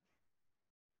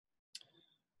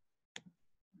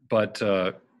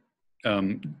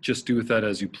 Just do with that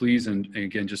as you please. And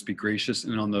again, just be gracious.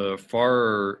 And on the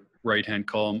far right-hand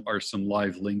column are some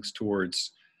live links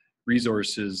towards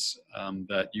resources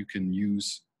that you can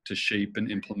use to shape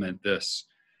and implement this.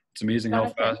 It's amazing how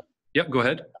fast. Yep, go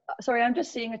ahead. Sorry, I'm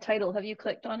just seeing a title. Have you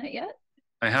clicked on it yet?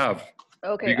 I have.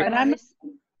 Okay,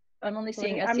 I'm only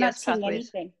seeing SES I'm not seeing pathways.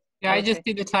 anything. Yeah, Okay. I just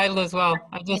see the title as well.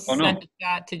 I just Oh, no. sent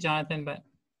that to Jonathan, but.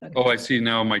 Okay. Oh, I see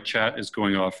now my chat is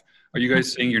going off. Are you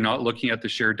guys saying you're not looking at the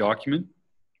shared document?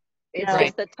 It's No.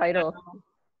 just the title.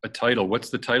 A title. What's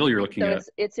the title you're looking So at?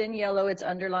 it's in yellow, it's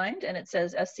underlined, and it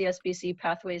says SCSBC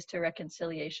Pathways to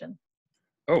Reconciliation.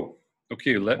 Oh,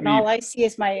 okay. And all I see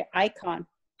is my icon.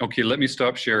 Okay, let me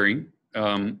stop sharing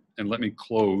and let me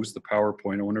close the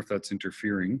PowerPoint. I wonder if that's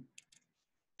interfering.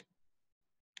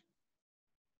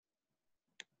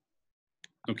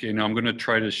 Okay, now I'm going to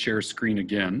try to share screen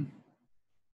again.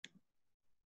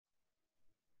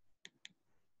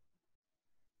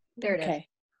 There it is. Okay.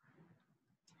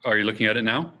 Are you looking at it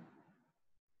now?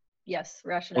 Yes,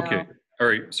 rationale. Okay, all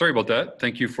right. Sorry about that.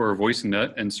 Thank you for voicing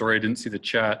that. And sorry I didn't see the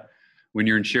chat. When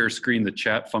you're in share screen, the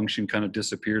chat function kind of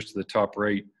disappears to the top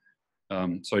right.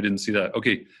 So I didn't see that.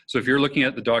 Okay, so if you're looking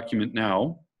at the document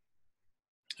now,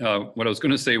 what I was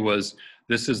going to say was,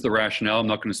 this is the rationale. I'm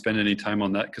not going to spend any time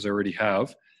on that because I already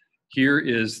have. Here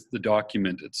is the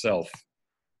document itself.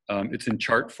 It's in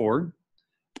chart form.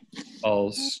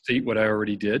 I'll state what I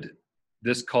already did.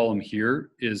 This column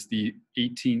here is the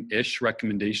 18-ish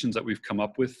recommendations that we've come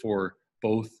up with for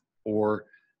both or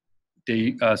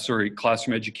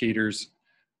classroom educators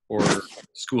or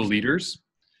school leaders.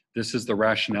 This is the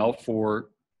rationale for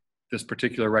this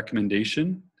particular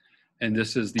recommendation, and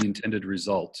this is the intended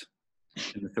result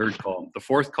in the third column. The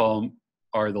fourth column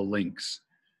are the links.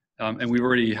 And we've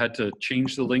already had to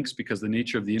change the links because the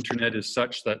nature of the internet is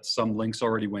such that some links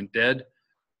already went dead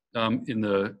in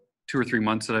the 2 or 3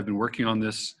 months that I've been working on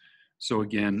this. So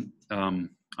again, I'm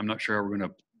not sure how we're going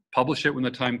to publish it when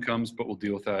the time comes, but we'll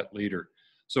deal with that later.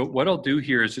 So what I'll do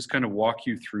here is just kind of walk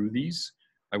you through these.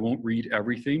 I won't read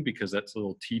everything because that's a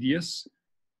little tedious.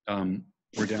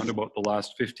 We're down to about the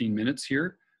last 15 minutes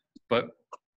here, but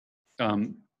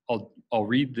I'll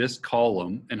read this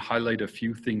column and highlight a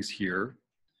few things here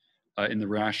in the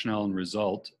rationale and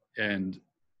result and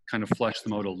kind of flesh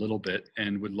them out a little bit,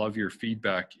 and would love your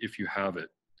feedback if you have it.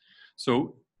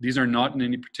 So these are not in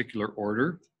any particular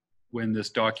order. When this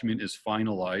document is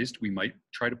finalized, we might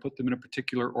try to put them in a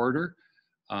particular order.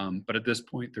 But at this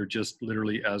point, they're just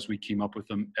literally as we came up with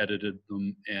them, edited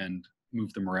them, and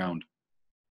moved them around.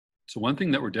 So one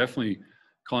thing that we're definitely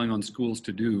calling on schools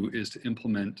to do is to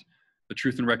implement the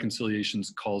Truth and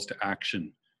Reconciliation's calls to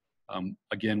action.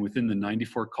 Again, within the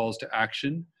 94 calls to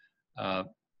action,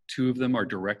 2 of them are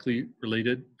directly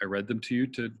related. I read them to you,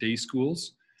 to day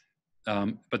schools.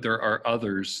 But there are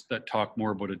others that talk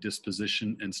more about a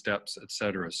disposition and steps,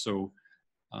 etc. So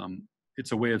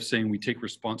it's a way of saying we take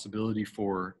responsibility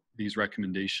for these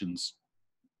recommendations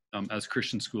as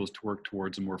Christian schools to work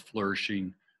towards a more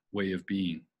flourishing way of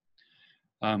being.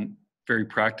 Very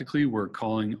practically, we're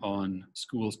calling on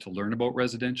schools to learn about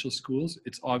residential schools.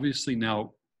 It's obviously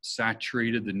now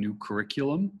saturated the new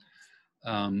curriculum.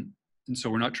 And so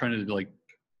we're not trying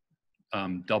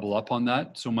to double up on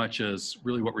that so much as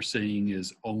really what we're saying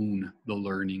is own the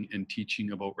learning and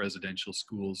teaching about residential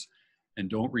schools, and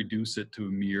don't reduce it to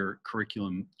a mere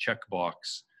curriculum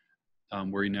checkbox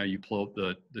where now you pull out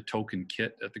the token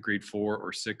kit at the grade 4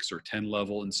 or 6 or 10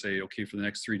 level and say, okay, for the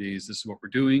next 3 days, this is what we're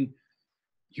doing.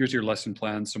 Here's your lesson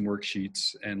plan, some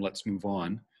worksheets, and let's move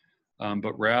on.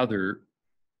 But rather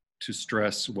to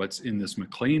stress what's in this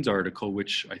Maclean's article,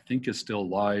 which I think is still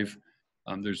live.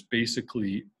 There's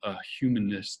basically a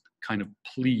humanist kind of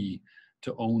plea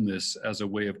to own this as a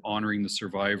way of honoring the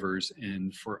survivors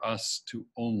and for us to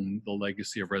own the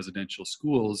legacy of residential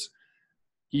schools,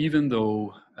 even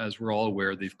though, as we're all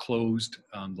aware, they've closed.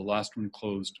 The last one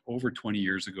closed over 20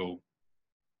 years ago.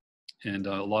 And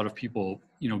a lot of people,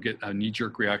 get a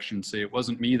knee-jerk reaction and say, it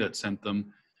wasn't me that sent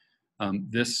them.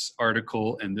 This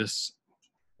article and this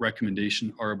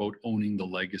recommendation are about owning the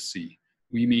legacy.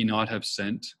 We may not have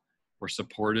sent or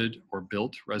supported or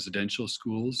built residential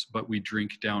schools, but we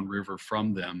drink downriver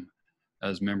from them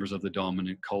as members of the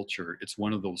dominant culture. It's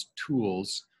one of those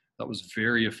tools that was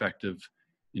very effective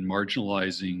in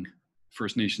marginalizing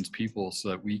First Nations people so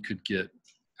that we could get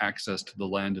access to the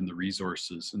land and the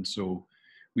resources. And so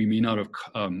we may not have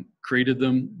created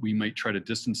them. We might try to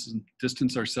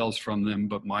distance ourselves from them,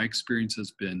 but my experience has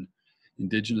been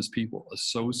Indigenous people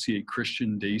associate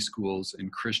Christian day schools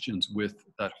and Christians with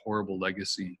that horrible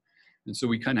legacy. And so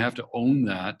we kind of have to own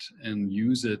that and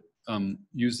use it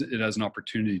as an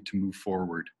opportunity to move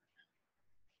forward.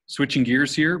 Switching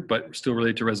gears here, but still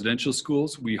related to residential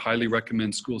schools, we highly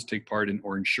recommend schools take part in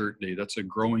Orange Shirt Day. That's a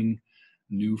growing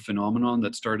new phenomenon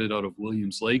that started out of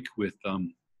Williams Lake with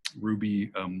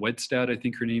Ruby Wedstad, I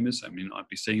think her name is. I may not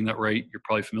be saying that right. You're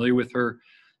probably familiar with her.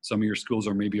 Some of your schools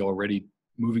are maybe already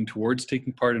moving towards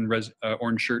taking part in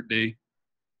Orange Shirt Day.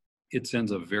 It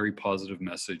sends a very positive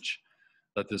message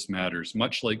that this matters,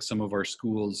 much like some of our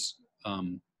schools,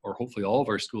 or hopefully all of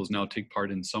our schools now take part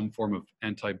in some form of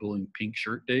anti-bullying Pink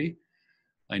Shirt Day.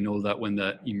 I know that when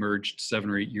that emerged 7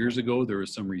 or 8 years ago, there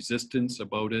was some resistance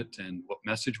about it and what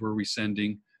message were we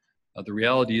sending. The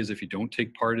reality is if you don't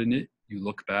take part in it, you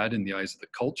look bad in the eyes of the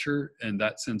culture, and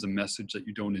that sends a message that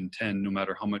you don't intend, no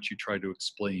matter how much you try to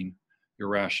explain your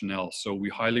rationale. So we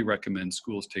highly recommend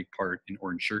schools take part in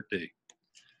Orange Shirt Day.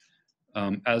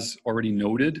 As already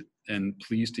noted, and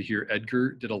pleased to hear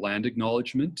Edgar did a land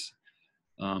acknowledgement.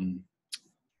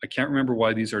 I can't remember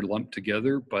why these are lumped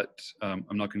together, but I'm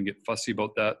not going to get fussy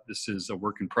about that. This is a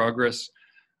work in progress.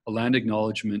 A land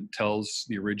acknowledgement tells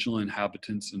the original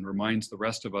inhabitants and reminds the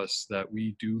rest of us that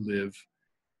we do live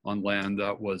on land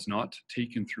that was not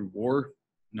taken through war,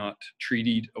 not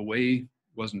treated away,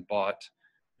 wasn't bought,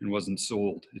 and wasn't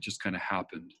sold. It just kind of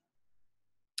happened.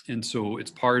 And so it's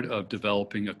part of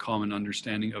developing a common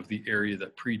understanding of the area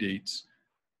that predates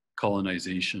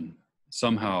colonization.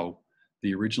 Somehow,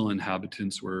 the original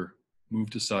inhabitants were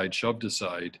moved aside, shoved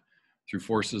aside through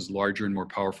forces larger and more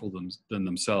powerful than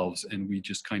themselves, and we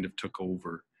just kind of took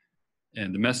over.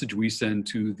 And the message we send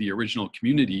to the original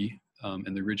community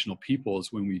and the original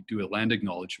peoples when we do a land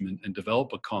acknowledgement and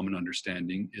develop a common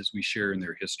understanding is we share in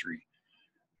their history.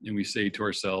 And we say to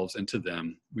ourselves and to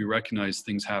them, we recognize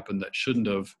things happen that shouldn't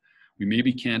have. We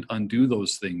maybe can't undo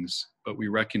those things, but we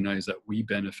recognize that we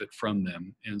benefit from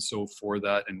them. And so for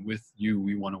that and with you,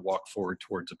 we want to walk forward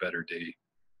towards a better day.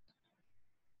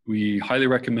 We highly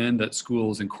recommend that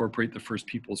schools incorporate the First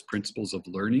Peoples principles of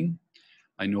learning.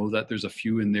 I know that there's a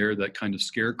few in there that kind of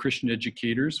scare Christian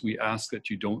educators. We ask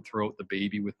that you don't throw out the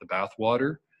baby with the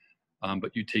bathwater,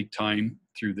 but you take time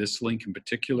through this link in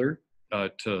particular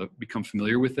to become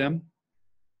familiar with them.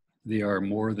 They are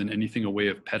more than anything a way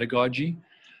of pedagogy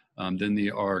than they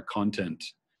are content.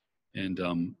 And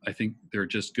I think they're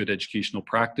just good educational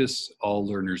practice. All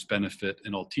learners benefit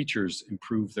and all teachers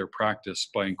improve their practice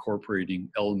by incorporating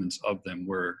elements of them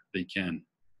where they can.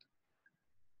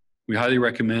 We highly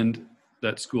recommend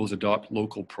that schools adopt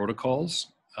local protocols.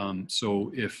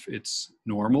 So if it's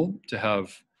normal to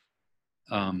have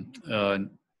a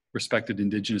respected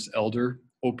Indigenous elder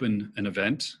open an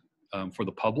event for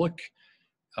the public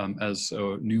as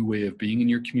a new way of being in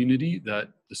your community, that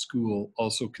the school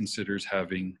also considers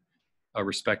having a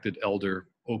respected elder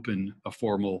open a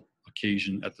formal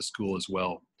occasion at the school as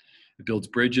well. It builds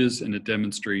bridges and it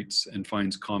demonstrates and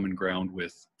finds common ground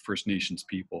with First Nations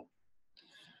people.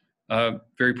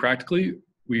 Very practically,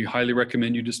 we highly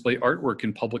recommend you display artwork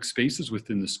in public spaces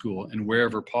within the school and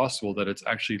wherever possible that it's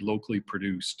actually locally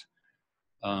produced.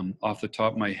 Off the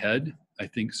top of my head, I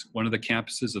think one of the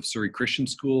campuses of Surrey Christian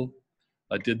School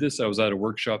did this. I was at a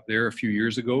workshop there a few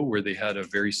years ago where they had a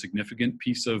very significant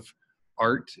piece of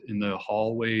art in the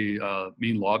hallway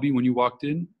main lobby when you walked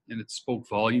in, and it spoke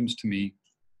volumes to me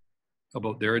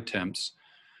about their attempts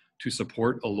to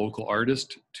support a local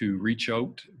artist, to reach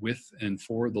out with and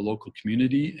for the local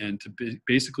community, and to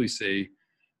basically say,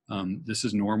 this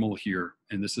is normal here,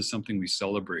 and this is something we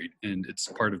celebrate, and it's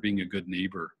part of being a good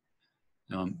neighbor.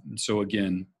 So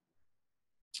again,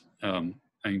 I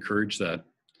encourage that.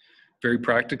 Very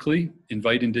practically,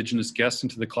 invite Indigenous guests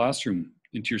into the classroom.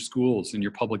 into your schools and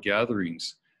your public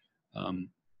gatherings.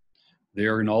 They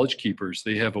are knowledge keepers.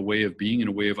 They have a way of being and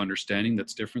a way of understanding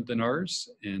that's different than ours.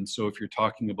 And so if you're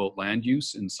talking about land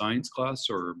use in science class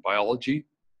or biology,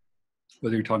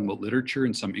 whether you're talking about literature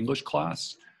in some English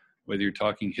class, whether you're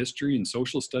talking history and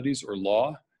social studies or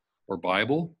law or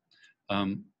Bible,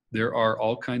 there are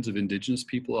all kinds of Indigenous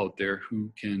people out there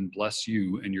who can bless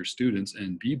you and your students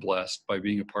and be blessed by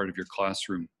being a part of your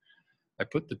classroom. I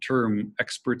put the term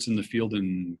experts in the field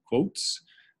in quotes.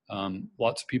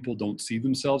 Lots of people don't see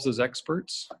themselves as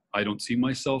experts. I don't see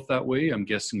myself that way. I'm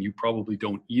guessing you probably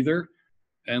don't either.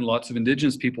 And lots of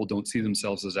Indigenous people don't see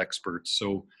themselves as experts.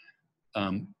 So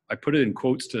I put it in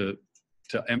quotes to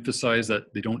emphasize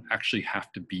that they don't actually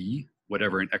have to be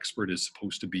whatever an expert is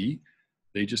supposed to be.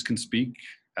 They just can speak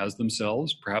as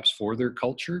themselves, perhaps for their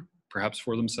culture, perhaps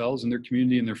for themselves and their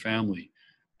community and their family.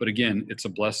 But again, it's a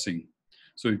blessing.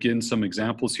 So again, some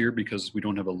examples here because we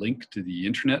don't have a link to the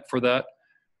internet for that.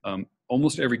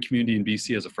 Almost every community in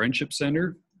BC has a friendship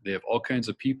center. They have all kinds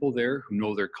of people there who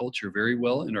know their culture very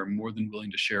well and are more than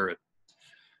willing to share it.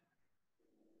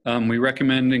 We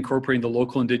recommend incorporating the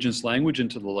local Indigenous language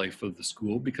into the life of the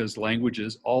school because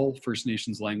languages, all First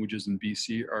Nations languages in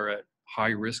BC are at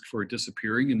high risk for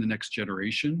disappearing in the next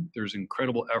generation. There's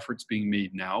incredible efforts being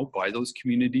made now by those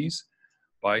communities,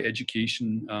 by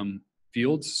education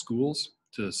fields, schools,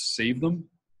 to save them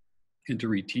and to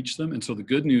reteach them. And so the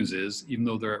good news is, even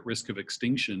though they're at risk of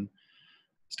extinction,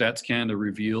 Stats Canada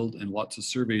revealed and lots of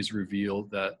surveys reveal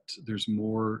that there's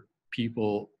more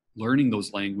people learning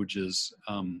those languages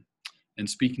and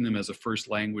speaking them as a first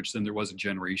language than there was a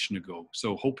generation ago.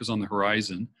 So hope is on the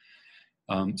horizon.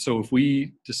 So if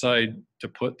we decide to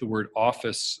put the word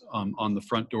office on the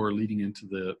front door leading into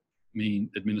the main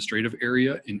administrative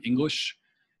area in English,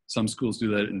 some schools do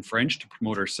that in French to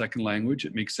promote our second language.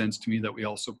 It makes sense to me that we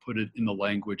also put it in the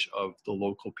language of the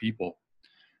local people.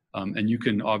 And you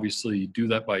can obviously do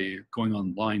that by going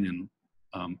online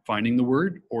and finding the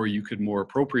word, or you could more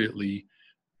appropriately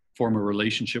form a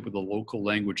relationship with a local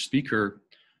language speaker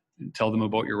and tell them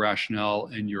about your rationale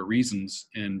and your reasons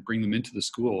and bring them into the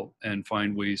school and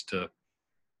find ways to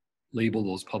label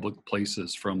those public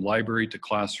places from library to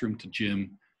classroom to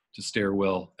gym to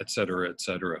stairwell, et cetera, et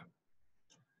cetera.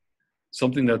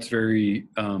 Something that's very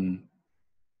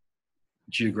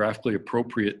geographically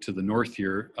appropriate to the north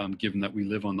here, given that we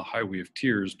live on the Highway of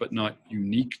Tears, but not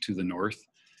unique to the north.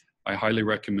 We highly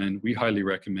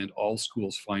recommend all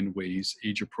schools find ways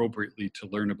age appropriately to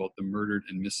learn about the murdered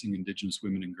and missing Indigenous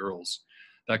women and girls.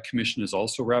 That commission has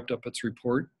also wrapped up its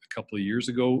report a couple of years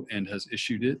ago and has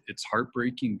issued it. It's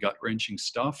heartbreaking, gut-wrenching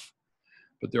stuff,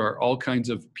 but there are all kinds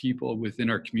of people within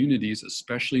our communities,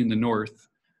 especially in the north,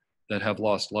 that have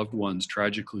lost loved ones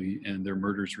tragically and their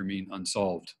murders remain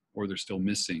unsolved or they're still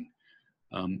missing.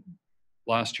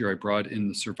 Last year I brought in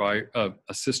the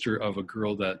a sister of a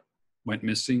girl that went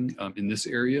missing in this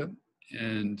area,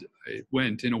 and it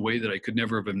went in a way that I could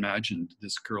never have imagined.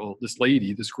 This grown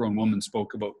woman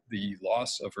spoke about the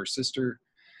loss of her sister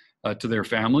to their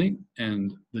family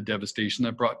and the devastation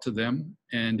that brought to them.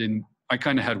 And I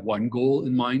kind of had one goal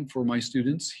in mind for my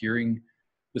students, hearing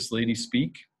this lady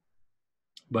speak,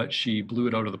 but she blew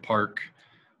it out of the park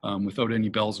without any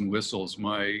bells and whistles.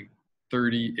 My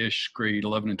 30-ish grade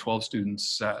 11 and 12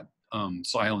 students sat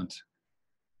silent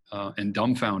and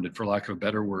dumbfounded, for lack of a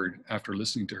better word, after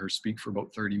listening to her speak for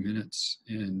about 30 minutes.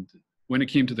 And when it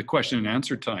came to the question and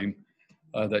answer time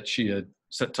that she had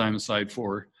set time aside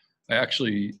for, I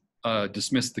actually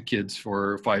dismissed the kids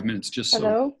for 5 minutes just so.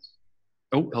 Hello?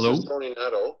 Oh, hello. This is Tony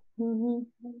Netto.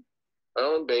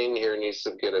 Alan Bain here needs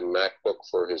to get a MacBook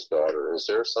for his daughter. Is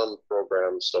there some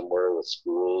program somewhere with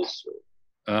schools?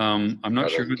 I'm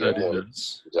not sure who that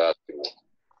is.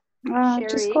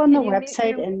 Just go on the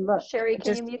website and look. Sherry,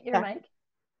 can you mute your mic?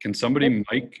 Can somebody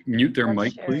mute their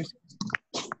mic, Sherry.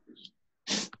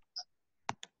 please?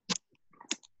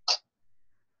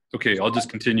 Okay, I'll just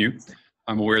continue.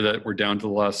 I'm aware that we're down to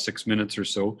the last 6 minutes or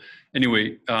so.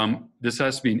 Anyway, this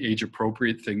has to be an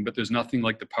age-appropriate thing, but there's nothing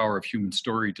like the power of human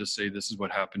story to say this is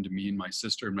what happened to me and my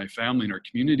sister and my family and our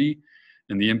community,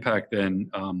 and the impact then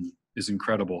is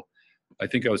incredible. I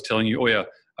think I was telling you, oh yeah,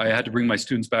 I had to bring my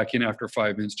students back in after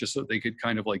 5 minutes just so they could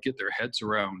kind of like get their heads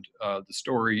around the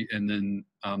story, and then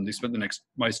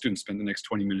my students spent the next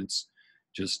 20 minutes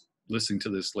just listening to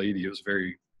this lady. It was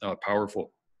very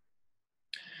powerful.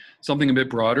 Something a bit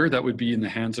broader that would be in the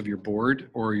hands of your board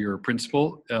or your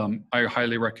principal. I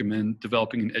highly recommend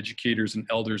developing an educators and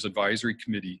elders advisory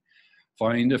committee.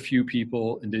 Find a few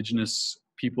people, Indigenous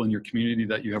people in your community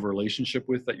that you have a relationship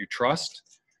with, that you trust.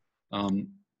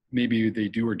 Maybe they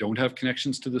do or don't have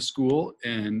connections to the school,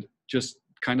 and just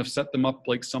kind of set them up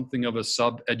like something of a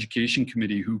sub-education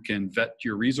committee who can vet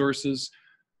your resources,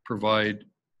 provide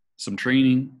some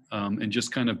training, and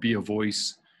just kind of be a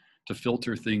voice to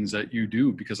filter things that you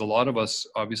do. Because a lot of us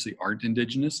obviously aren't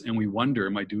Indigenous, and we wonder,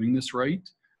 am I doing this right?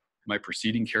 Am I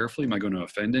proceeding carefully? Am I going to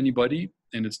offend anybody?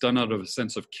 And it's done out of a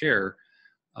sense of care,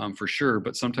 for sure.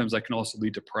 But sometimes that can also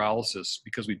lead to paralysis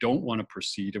because we don't want to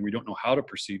proceed and we don't know how to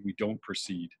proceed. We don't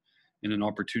proceed, and an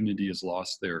opportunity is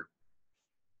lost there.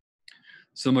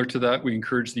 Similar to that, we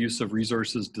encourage the use of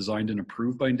resources designed and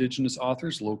approved by Indigenous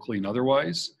authors, locally and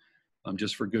otherwise,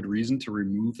 just for good reason, to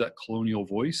remove that colonial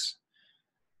voice.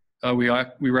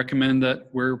 We recommend that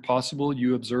where possible,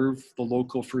 you observe the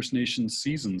local First Nations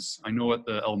seasons. I know at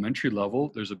the elementary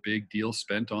level, there's a big deal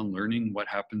spent on learning what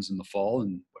happens in the fall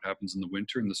and what happens in the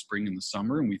winter and the spring and the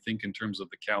summer. And we think in terms of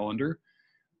the calendar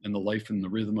and the life and the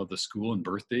rhythm of the school and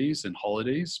birthdays and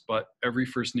holidays. But every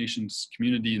First Nations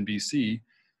community in BC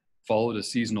followed a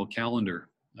seasonal calendar.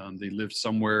 They lived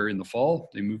somewhere in the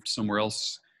fall, they moved somewhere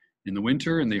else in the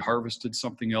winter, and they harvested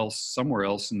something else somewhere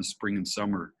else in the spring and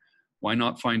summer. Why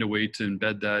not find a way to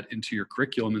embed that into your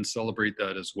curriculum and celebrate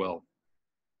that as well?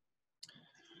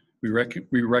 We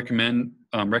recommend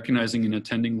recognizing and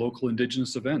attending local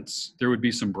Indigenous events. There would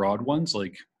be some broad ones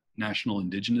like National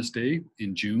Indigenous Day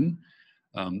in June.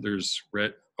 There's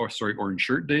Orange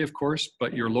Shirt Day, of course,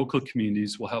 but your local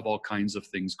communities will have all kinds of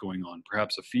things going on.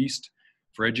 Perhaps a feast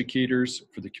for educators,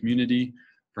 for the community,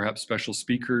 perhaps special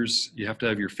speakers. You have to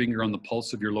have your finger on the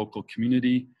pulse of your local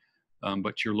community,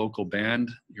 but your local band,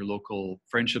 your local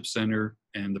friendship center,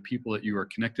 and the people that you are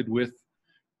connected with.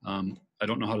 I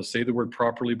don't know how to say the word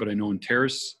properly, but I know in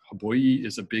Terrace, Haboyi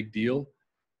is a big deal,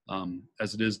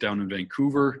 as it is down in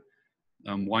Vancouver.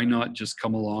 Why not just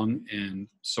come along and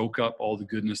soak up all the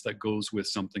goodness that goes with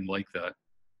something like that?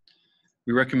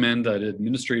 We recommend that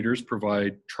administrators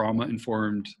provide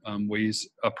trauma-informed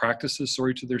practices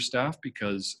to their staff,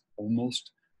 because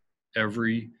almost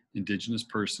every Indigenous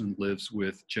person lives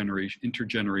with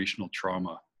intergenerational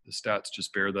trauma. The stats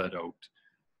just bear that out.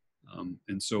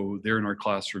 And so they're in our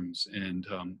classrooms, and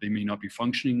they may not be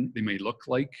functioning. They may look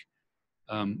like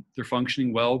they're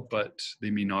functioning well, but they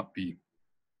may not be.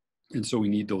 And so we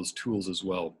need those tools as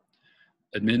well.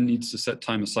 Admin needs to set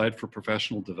time aside for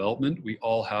professional development. We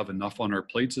all have enough on our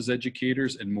plates as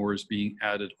educators, and more is being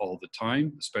added all the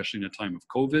time, especially in a time of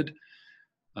COVID.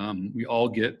 We all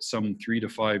get some 3 to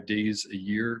 5 days a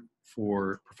year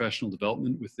for professional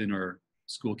development within our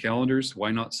school calendars.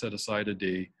 Why not set aside a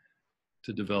day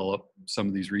to develop some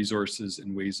of these resources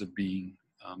and ways of being,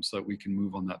 so that we can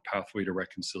move on that pathway to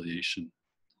reconciliation?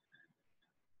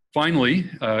 Finally,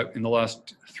 in the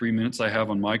last 3 minutes I have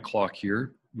on my clock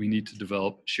here, we need to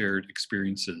develop shared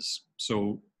experiences.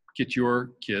 So get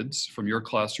your kids from your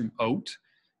classroom out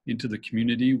into the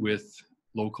community with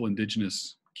local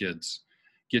Indigenous kids.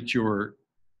 Get your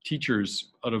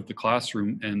teachers out of the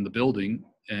classroom and the building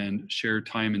and share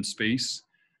time and space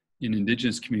in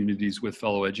Indigenous communities with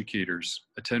fellow educators.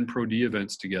 Attend Pro-D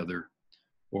events together,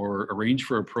 or arrange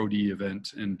for a Pro-D event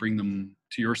and bring them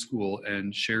to your school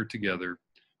and share together.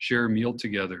 Share a meal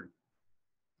together.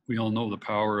 We all know the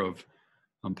power of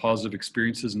positive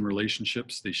experiences and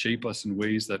relationships. They shape us in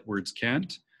ways that words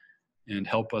can't, and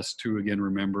help us to, again,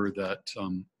 remember that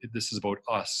this is about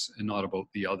us and not about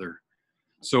the other.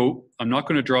 So I'm not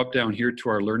going to drop down here to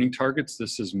our learning targets.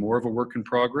 This is more of a work in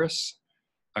progress.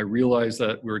 I realize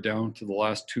that we're down to the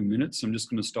last 2 minutes. I'm just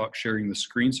going to stop sharing the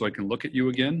screen so I can look at you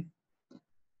again.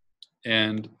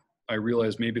 And I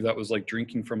realize maybe that was like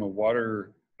drinking from a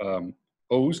water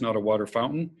hose, not a water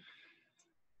fountain.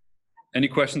 Any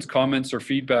questions, comments, or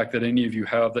feedback that any of you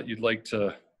have that you'd like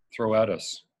to throw at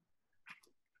us?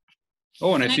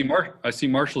 Oh, and I see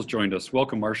Marshall's joined us.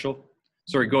 Welcome, Marshall.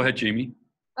 Sorry, go ahead, Jamie.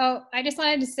 Oh, I just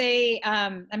wanted to say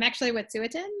I'm actually with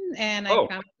Wet'suwet'en, and I'm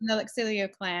from the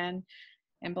Lexilio clan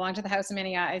and belong to the House of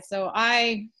Many Eyes. So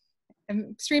I am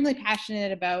extremely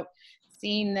passionate about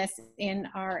seeing this in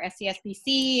our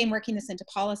SCSBC and working this into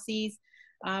policies.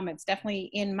 It's definitely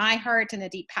in my heart and a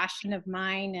deep passion of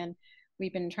mine, and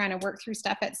we've been trying to work through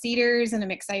stuff at Cedars, and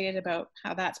I'm excited about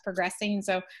how that's progressing.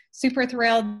 So super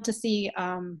thrilled to see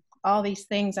all these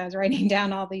things. I was writing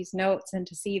down all these notes, and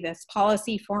to see this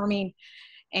policy forming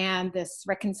and this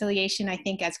reconciliation. I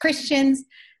think as Christians,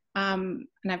 and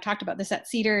I've talked about this at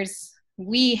Cedars,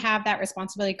 we have that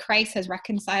responsibility. Christ has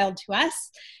reconciled to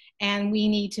us, and we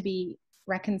need to be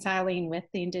reconciling with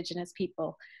the Indigenous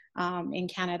people in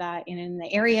Canada and in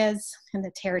the areas and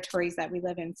the territories that we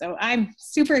live in. So I'm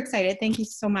super excited. Thank you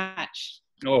so much.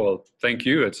 Oh, well, thank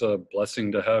you. It's a blessing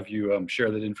to have you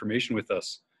share that information with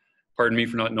us. Pardon me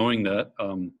for not knowing that.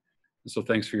 So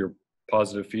thanks for your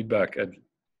positive feedback. I'd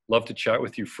love to chat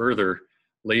with you further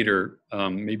later.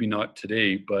 Maybe not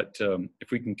today, but if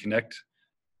we can connect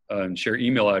and share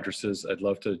email addresses, I'd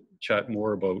love to chat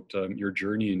more about your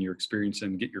journey and your experience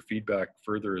and get your feedback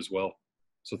further as well.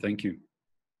 So thank you.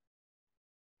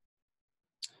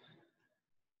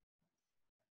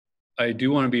 I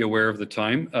do want to be aware of the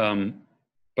time,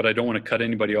 but I don't want to cut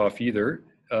anybody off either.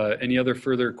 Any other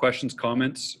further questions,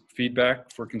 comments,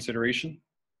 feedback for consideration?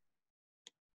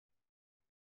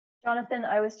 Jonathan,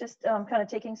 I was just kind of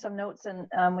taking some notes, and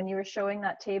when you were showing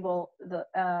that table,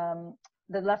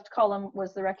 the left column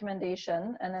was the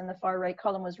recommendation, and then the far right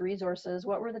column was resources.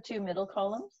 What were the two middle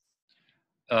columns?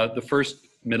 The first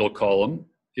middle column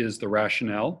is the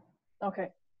rationale. Okay.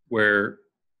 Where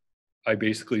I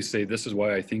basically say, this is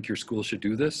why I think your school should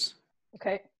do this.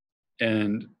 Okay.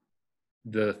 And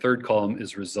the third column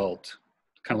is result,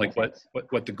 kind of like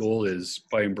what the goal is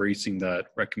by embracing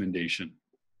that recommendation.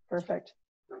 Perfect.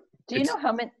 Do you know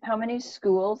how many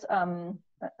schools, I'm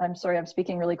sorry, I'm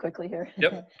speaking really quickly here.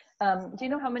 Yep. Do you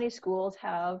know how many schools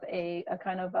have a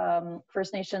kind of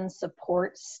First Nations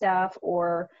support staff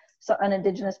or an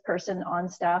Indigenous person on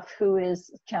staff who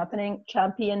is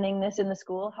championing this in the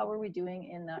school? How are we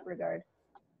doing in that regard?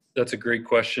 That's a great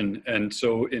question. And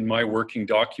so in my working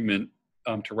document,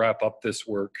 to wrap up this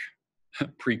work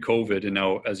pre-COVID, and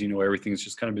now, as you know, everything's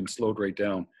just kind of been slowed right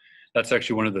down. That's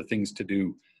actually one of the things to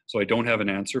do. So I don't have an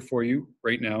answer for you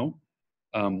right now.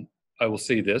 I will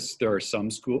say this, there are some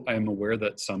schools, I am aware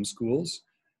that some schools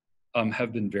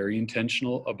have been very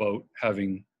intentional about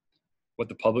having what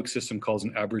the public system calls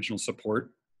an Aboriginal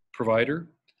support provider.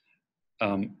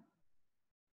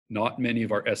 Not many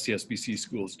of our SCSBC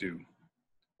schools do,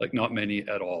 like not many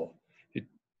at all.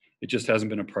 It just hasn't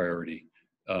been a priority.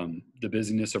 The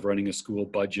busyness of running a school,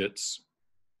 budgets.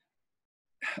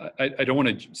 I don't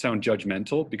want to sound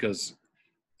judgmental because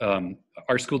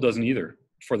our school doesn't either,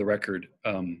 for the record.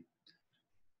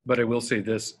 But I will say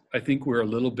this, I think we're a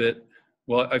little bit,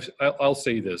 well, I'll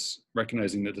say this,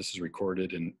 recognizing that this is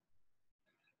recorded, and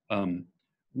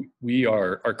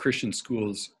our Christian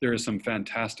schools, there is some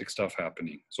fantastic stuff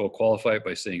happening. So I'll qualify it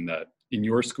by saying that in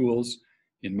your schools,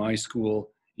 in my school,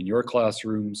 in your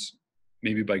classrooms,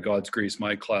 maybe by God's grace,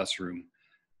 my classroom.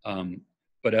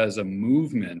 But as a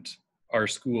movement, our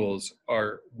schools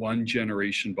are one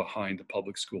generation behind the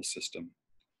public school system.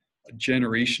 A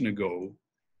generation ago,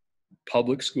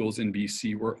 public schools in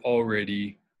BC were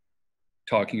already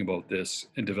talking about this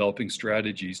and developing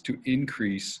strategies to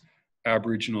increase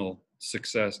Aboriginal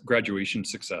success, graduation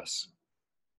success.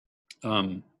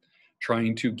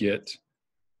 Trying to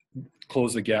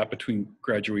close the gap between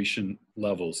graduation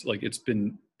levels. Like, it's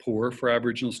been poor for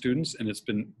Aboriginal students and it's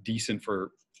been decent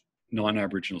for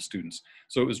non-Aboriginal students.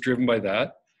 So it was driven by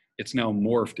that. It's now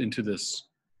morphed into this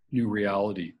new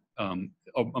reality,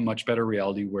 a much better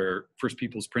reality where First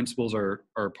Peoples principles are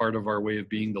part of our way of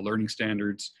being, the learning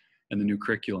standards and the new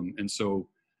curriculum. And so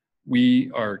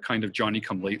we are kind of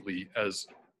Johnny-come-lately as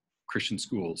Christian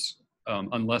schools,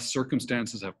 unless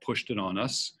circumstances have pushed it on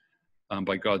us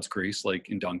by God's grace, like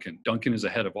in Duncan. Duncan is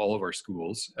ahead of all of our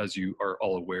schools, as you are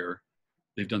all aware.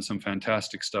 They've done some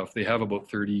fantastic stuff. They have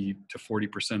about 30 to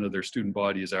 40% of their student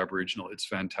body is Aboriginal. It's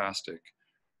fantastic.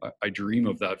 I dream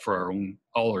of that for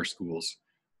all our schools,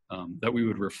 that we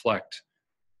would reflect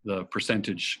the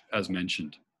percentage as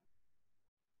mentioned.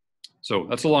 So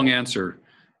that's a long answer.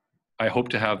 I hope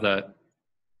to have that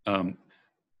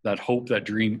hope, that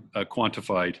dream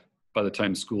quantified by the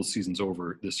time school season's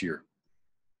over this year.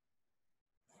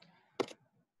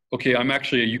 Okay,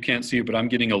 you can't see it, but I'm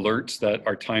getting alerts that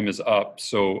our time is up.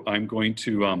 So I'm going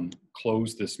to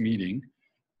close this meeting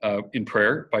in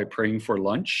prayer by praying for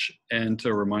lunch, and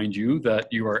to remind you that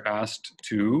you are asked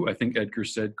to, I think Edgar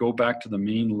said, go back to the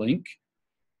main link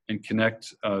and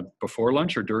connect before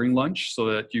lunch or during lunch so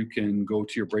that you can go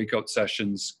to your breakout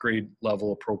sessions, grade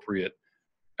level appropriate,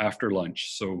 after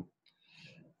lunch. So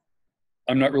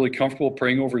I'm not really comfortable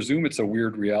praying over Zoom. It's a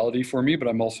weird reality for me, but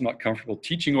I'm also not comfortable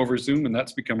teaching over Zoom, and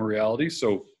that's become a reality.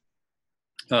 So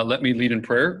let me lead in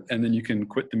prayer, and then you can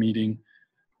quit the meeting,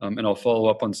 and I'll follow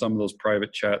up on some of those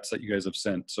private chats that you guys have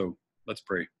sent. So let's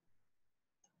pray.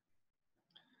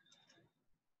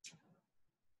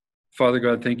 Father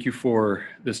God, thank you for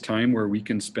this time where we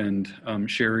can spend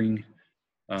sharing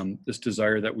this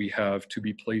desire that we have to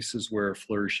be places where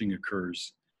flourishing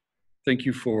occurs. Thank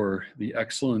you for the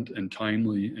excellent and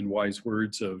timely and wise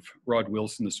words of Rod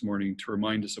Wilson this morning to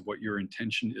remind us of what your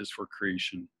intention is for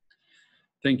creation.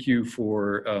 Thank you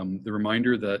for the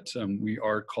reminder that we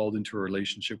are called into a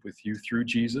relationship with you through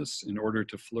Jesus in order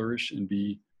to flourish and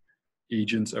be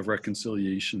agents of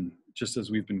reconciliation, just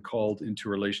as we've been called into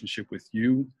a relationship with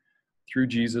you through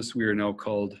Jesus, we are now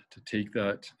called to take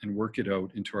that and work it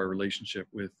out into our relationship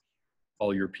with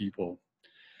all your people.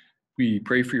 We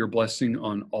pray for your blessing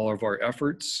on all of our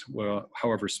efforts, well,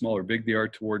 however small or big they are,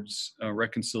 towards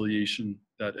reconciliation,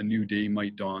 that a new day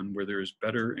might dawn where there is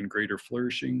better and greater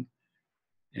flourishing,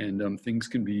 and things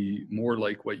can be more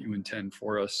like what you intend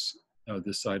for us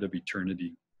this side of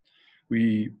eternity.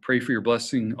 We pray for your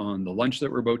blessing on the lunch that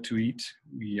we're about to eat.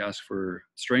 We ask for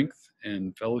strength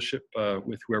and fellowship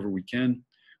with whoever we can.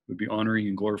 We'd be honoring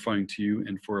and glorifying to you,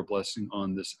 and for a blessing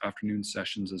on this afternoon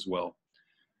sessions as well.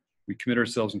 We commit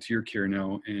ourselves into your care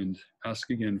now and ask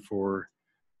again for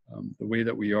the way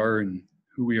that we are and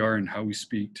who we are and how we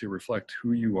speak to reflect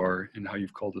who you are and how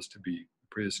you've called us to be. We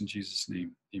pray this in Jesus'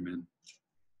 name. Amen.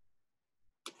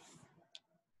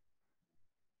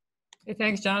 Hey,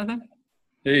 thanks, Jonathan.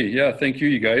 Hey, yeah, thank you,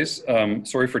 you guys.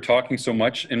 Sorry for talking so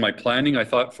much. In my planning, I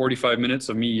thought 45 minutes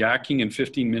of me yakking and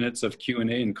 15 minutes of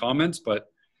Q&A and comments, but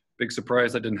big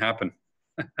surprise, that didn't happen.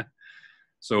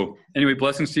 So anyway,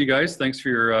 blessings to you guys. Thanks for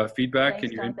your feedback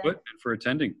and your input and for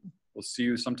attending. We'll see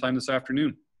you sometime this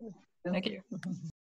afternoon. Thank you.